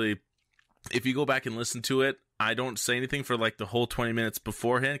actually, if you go back and listen to it, I don't say anything for the whole 20 minutes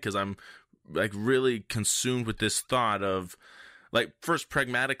beforehand because I'm really consumed with this thought of first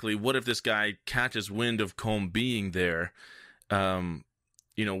pragmatically, what if this guy catches wind of Colm being there?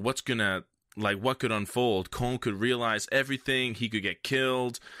 What's gonna what could unfold? Colm could realize everything. He could get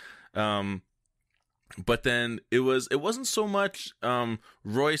killed. But then it wasn't so much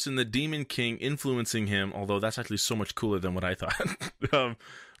Royce and the Demon King influencing him, although that's actually so much cooler than what I thought.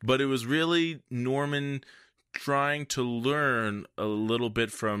 But it was really Norman trying to learn a little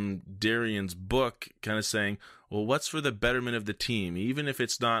bit from Darien's book, kind of saying, well, what's for the betterment of the team? Even if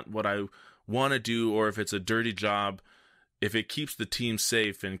it's not what I want to do, or if it's a dirty job, if it keeps the team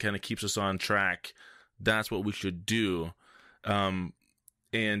safe and kind of keeps us on track, that's what we should do. And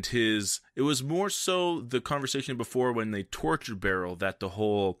it was more so the conversation before when they tortured Beryl, that the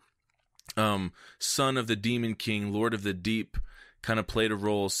whole son of the Demon King, Lord of the Deep, kind of played a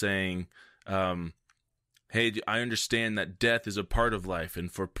role, saying, hey, I understand that death is a part of life,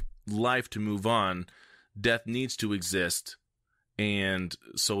 and for life to move on, death needs to exist, and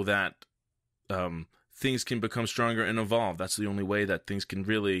so that things can become stronger and evolve. That's the only way that things can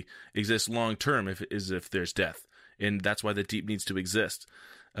really exist long term, if there's death, and that's why the deep needs to exist.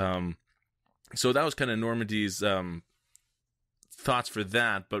 So that was kind of Normandy's thoughts for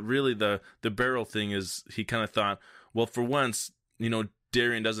that, but really the Beryl thing is he kind of thought, well, for once,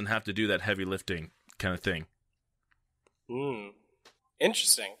 Darien doesn't have to do that heavy lifting kind of thing.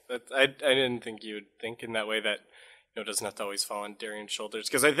 Interesting. I didn't think you would think in that way, that it doesn't have to always fall on Darien's shoulders,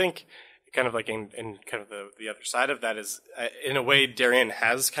 because I think kind of in kind of the other side of that is, in a way, Darien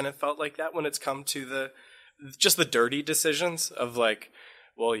has kind of felt like that when it's come to the dirty decisions of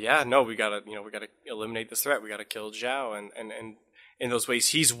well, yeah, no, we gotta eliminate this threat, we gotta kill Zhao, and in those ways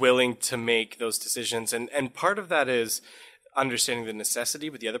he's willing to make those decisions, and part of that is understanding the necessity,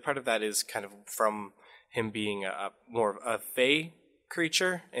 but the other part of that is kind of from him being more of a Fey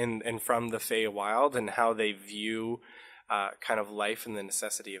creature, and from the Fey Wild, and how they view kind of life and the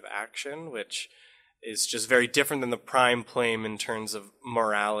necessity of action, which is just very different than the Prime Plane in terms of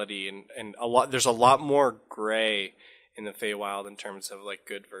morality, and there's a lot more gray in the Feywild in terms of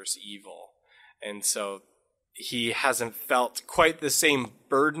good versus evil, and so he hasn't felt quite the same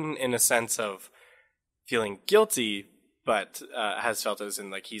burden in a sense of feeling guilty, but has felt as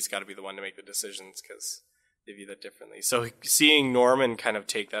in he's got to be the one to make the decisions because they view that differently. So seeing Norman kind of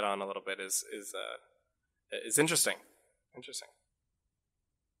take that on a little bit is interesting. Interesting.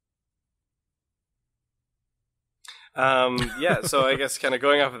 Yeah, so I guess kind of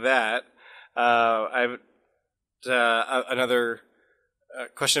going off of that, I have another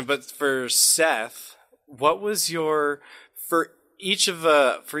question, but for Seth, what was for each of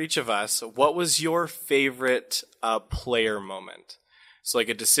us, what was your favorite player moment? So a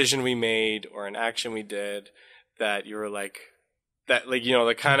decision we made or an action we did that you were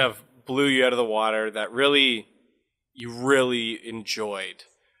that kind of blew you out of the water, that you really enjoyed.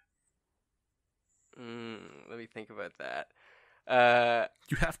 Let me think about that.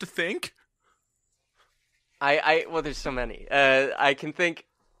 You have to think? Well, there's so many. I can think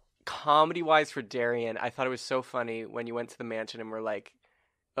comedy-wise for Darian, I thought it was so funny when you went to the mansion and were like,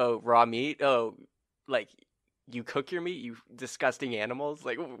 oh, raw meat? Oh, like, you cook your meat? You disgusting animals?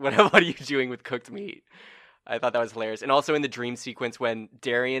 Like, what are you doing with cooked meat? I thought that was hilarious. And also in the dream sequence when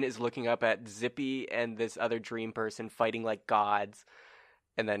Darian is looking up at Zippy and this other dream person fighting like gods.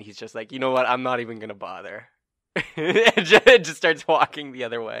 And then he's just like, you know what? I'm not even going to bother. And just starts walking the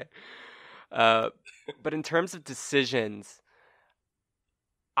other way. But in terms of decisions,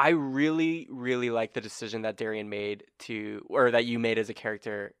 I really, really like the decision that Darian made or that you made as a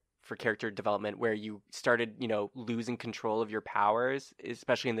character for character development, where you started, losing control of your powers,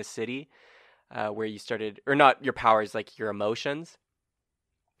 especially in the city. Where you started, or not your powers, like your emotions,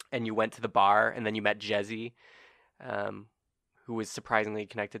 and you went to the bar, and then you met Jezzy, who was surprisingly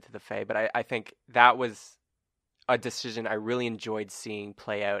connected to the Fae. But I think that was a decision I really enjoyed seeing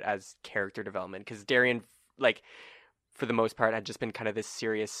play out as character development, because Darian, like, for the most part, had just been kind of this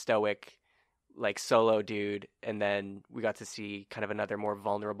serious, stoic, like, solo dude, and then we got to see kind of another more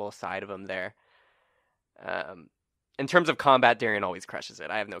vulnerable side of him there. In terms of combat, Darian always crushes it.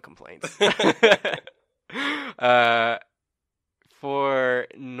 I have no complaints. For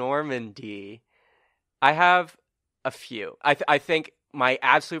Normandy, I have a few. I think my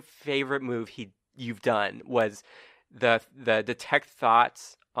absolute favorite move you've done was the detect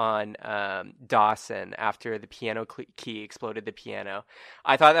thoughts on Dawson after the piano key exploded the piano.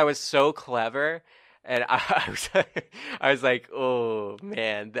 I thought that was so clever. And I was like, oh,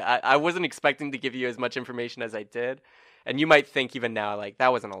 man, I wasn't expecting to give you as much information as I did. And you might think even now, like,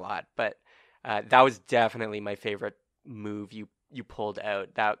 that wasn't a lot. But that was definitely my favorite move you pulled out.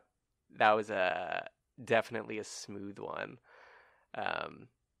 That was definitely a smooth one.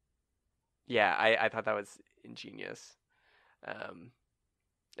 Yeah, I thought that was ingenious.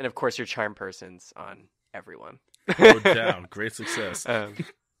 And, of course, your charm person's on everyone. No doubt. Great success.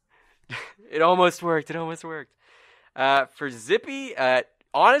 It almost worked. For Zippy,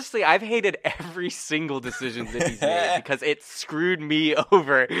 honestly, I've hated every single decision Zippy's made because it screwed me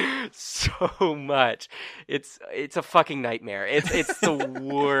over so much. It's a fucking nightmare. It's the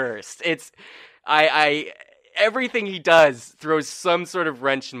worst. I everything he does throws some sort of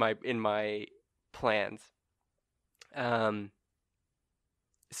wrench in my plans.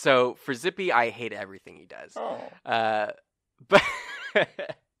 So for Zippy, I hate everything he does. But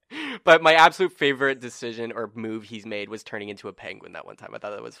but my absolute favorite decision or move he's made was turning into a penguin that one time. I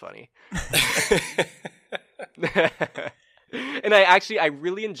thought that was funny. And I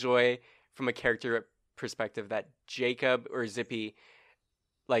really enjoy, from a character perspective, that Jacob or Zippy,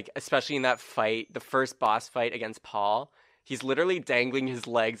 like, especially in that fight, the first boss fight against Paul, he's literally dangling his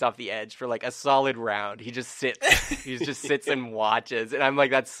legs off the edge for like a solid round. He just sits and watches. And I'm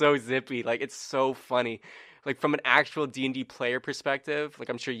like, that's so Zippy. Like, it's so funny. Like, from an actual D&D player perspective, like,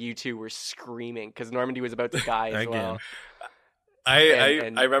 I'm sure you two were screaming because Normandy was about to die as well.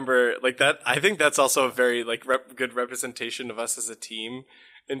 I remember, like, that. I think that's also a very, like, good representation of us as a team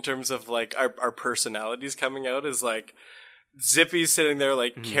in terms of, like, our personalities coming out is, like, Zippy's sitting there,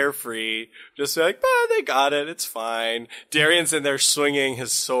 like, carefree, just like, they got it, it's fine. Darian's in there swinging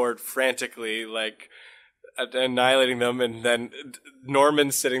his sword frantically, like, annihilating them, and then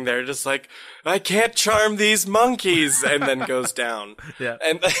Norman's sitting there just like, I can't charm these monkeys, and then goes down. Yeah.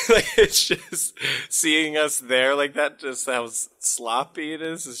 And like, it's just seeing us there like that, just how sloppy it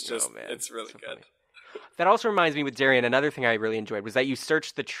is just, it's really good. Funny. That also reminds me with Darian, another thing I really enjoyed was that you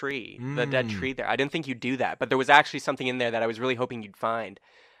searched the tree, the dead tree there. I didn't think you'd do that, but there was actually something in there that I was really hoping you'd find.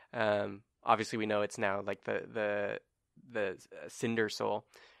 Obviously we know it's now like the Cinder Soul,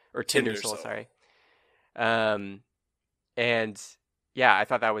 or Tinder Soul, sorry. And yeah, I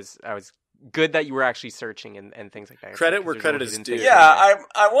thought that was good that you were actually searching and things like that. Credit where credit is due. Yeah,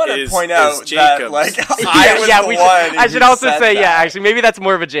 I want to point out that, like, I should also say, yeah, actually, maybe that's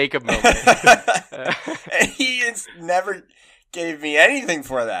more of a Jacob moment. And he never gave me anything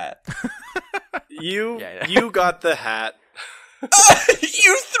for that. You got the hat.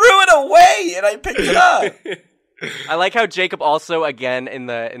 You threw it away, and I picked it up. I like how Jacob also, again, in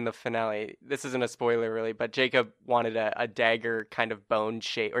the finale, this isn't a spoiler really, but Jacob wanted a dagger kind of bone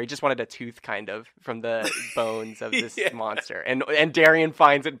shape, or he just wanted a tooth kind of from the bones of this monster. And Darian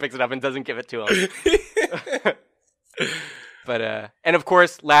finds it and picks it up and doesn't give it to him. But and of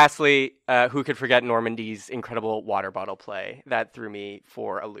course, lastly, who could forget Normandy's incredible water bottle play? That threw me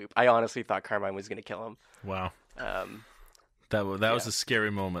for a loop. I honestly thought Carmine was going to kill him. Wow. That was a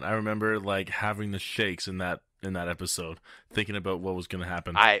scary moment. I remember, like, having the shakes in that episode, thinking about what was going to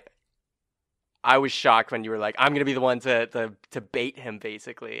happen. I was shocked when you were like, I'm gonna be the one to bait him,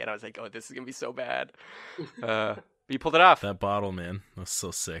 basically, and I was like, oh, this is gonna be so bad. But you pulled it off. That bottle, man, that was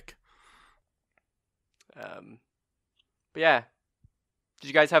so sick. But yeah, did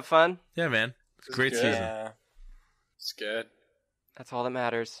you guys have fun? Yeah, man, great good. season. Yeah. It's good. That's all that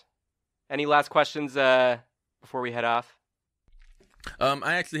matters. Any last questions before we head off?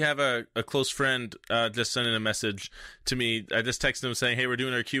 I actually have a close friend just sending a message to me. I just texted him saying, hey, we're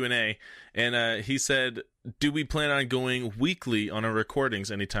doing our Q&A. And he said, do we plan on going weekly on our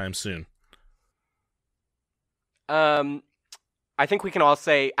recordings anytime soon? I think we can all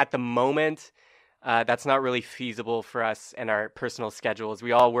say at the moment, that's not really feasible for us and our personal schedules.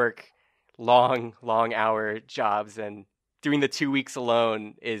 We all work long hour jobs, and doing the 2 weeks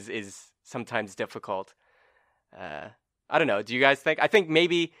alone is sometimes difficult. I don't know. Do you guys think? I think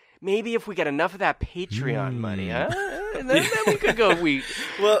maybe if we get enough of that Patreon money, huh? then we could go a week.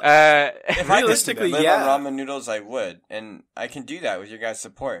 Well, If realistically, I could live yeah. on ramen noodles, I would, and I can do that with your guys'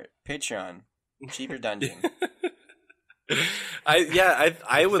 support. Patreon, cheaper dungeon. I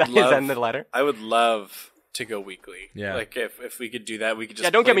would Is love. that in the letter? I would love to go weekly. Yeah. Like if we could do that, we could just Yeah,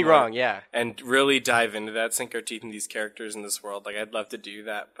 don't get play me more wrong. Yeah. and really dive into that, sink our teeth in these characters in this world. Like I'd love to do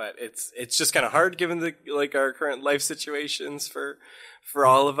that, but it's just kind of hard given the our current life situations for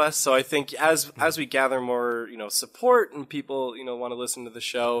all of us. So I think as we gather more support and people want to listen to the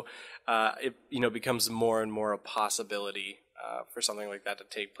show, it becomes more and more a possibility for something like that to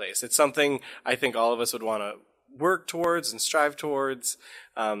take place. It's something I think all of us would want to work towards and strive towards.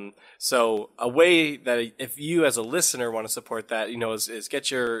 So a way that if you as a listener want to support that, is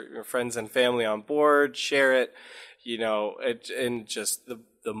get your friends and family on board, share it, and just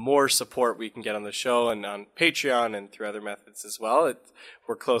the more support we can get on the show and on Patreon and through other methods as well,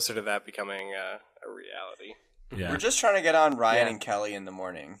 we're closer to that becoming a reality. Yeah. We're just trying to get on Ryan and Kelly in the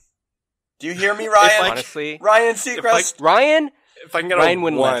morning. Do you hear me, Ryan? Honestly, Ryan Seacrest. Ryan If I can get Ryan on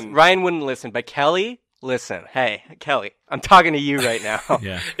wouldn't one, listen. Ryan wouldn't listen, but Kelly, listen. Hey, Kelly, I'm talking to you right now.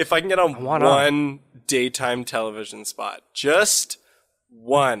 Yeah. if I can get on want one daytime television spot, just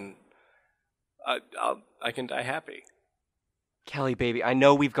one, I can die happy. Kelly, baby, I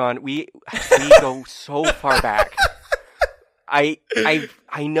know we go so far back. I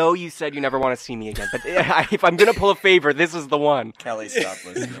know you said you never want to see me again, but if I'm gonna pull a favor, this is the one. Kelly, stop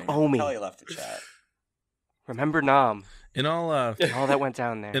listening. owe me. Kelly left the chat. Remember Nam? In all All that went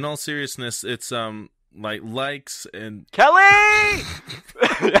down there. in all seriousness, it's like likes and Kelly!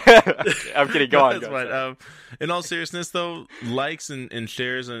 I'm kidding. Go on. That's fine. In all seriousness, though, likes and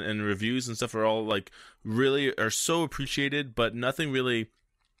shares and reviews and stuff are all really so appreciated, but nothing really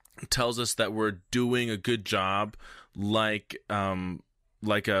tells us that we're doing a good job like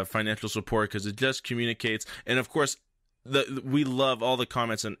a financial support, because it just communicates. And of course, we love all the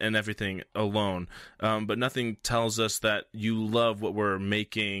comments and everything alone, but nothing tells us that you love what we're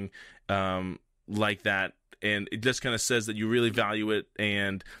making like that. And it just kind of says that you really value it,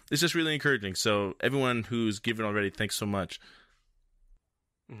 and it's just really encouraging. So everyone who's given already, thanks so much.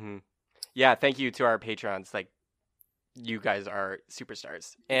 Mm-hmm. Yeah, thank you to our patrons. You guys are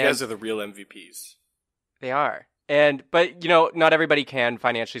superstars. And You guys are the real MVPs. They are. But not everybody can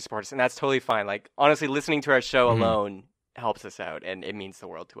financially support us, and that's totally fine. Honestly, listening to our show Mhm. alone helps us out, and it means the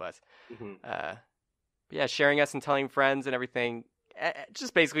world to us. Mm-hmm. But yeah, sharing us and telling friends and everything,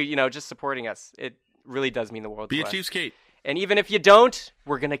 just basically, just supporting us. It really does mean the world Be to a us. cheapskate. And even if you don't,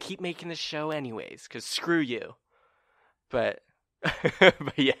 we're going to keep making this show anyways, because screw you. But,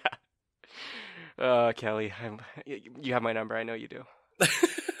 but yeah. Kelly, you have my number. I know you do.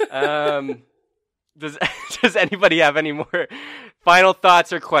 Does anybody have any more final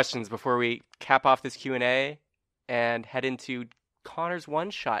thoughts or questions before we cap off this Q&A and head into Connor's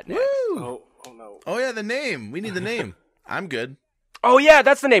one-shot next? Oh no. Oh yeah, the name. We need the name. I'm good. Oh, yeah,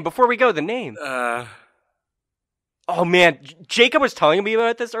 that's the name. Before we go, the name. Oh, man. Jacob was telling me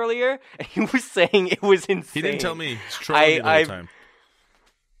about this earlier, and he was saying it was insane. He didn't tell me. He's trolling me the whole time.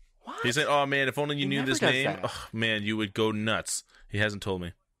 What? He said, "Oh man, if only you He knew never this does name, that. oh, man, you would go nuts." He hasn't told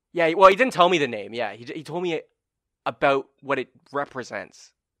me. Yeah, well, he didn't tell me the name. Yeah, he told me about what it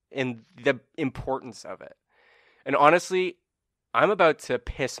represents and the importance of it. And honestly, I'm about to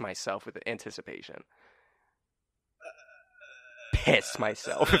piss myself with anticipation. Piss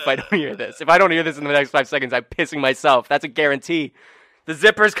myself if I don't hear this. If I don't hear this in the next 5 seconds, I'm pissing myself. That's a guarantee. The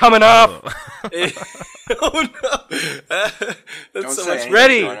zipper's coming off. Oh no. That's Don't so say much. anything,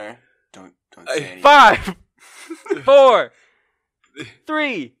 Ready? Connor. Don't say anything. 5, 4,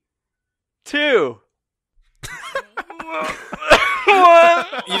 3, 2, 1.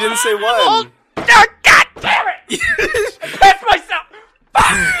 You didn't say one. Oh, God damn it! I pissed myself.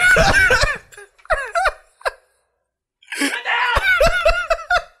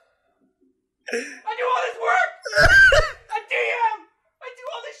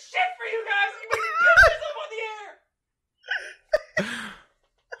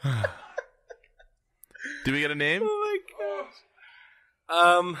 Do we get a name? Oh my gosh.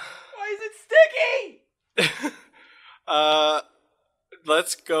 Why is it sticky?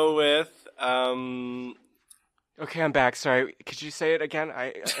 Let's go with Okay, I'm back. Sorry, could you say it again?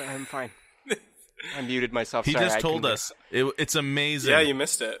 I'm fine. I muted myself. He Sorry, just I told couldn't us. It's amazing. Yeah, you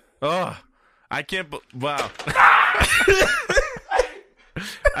missed it. Oh, I can't. Wow.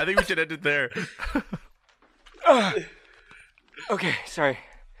 I think we should end it there. Okay, sorry.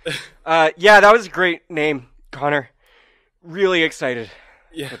 Yeah, that was a great name, Connor. Really excited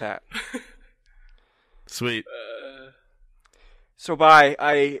for that. Sweet. So bye.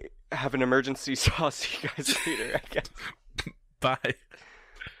 I have an emergency, so I'll see you guys later, I guess. Bye.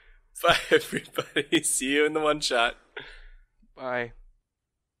 Bye, everybody. See you in the one shot. Bye.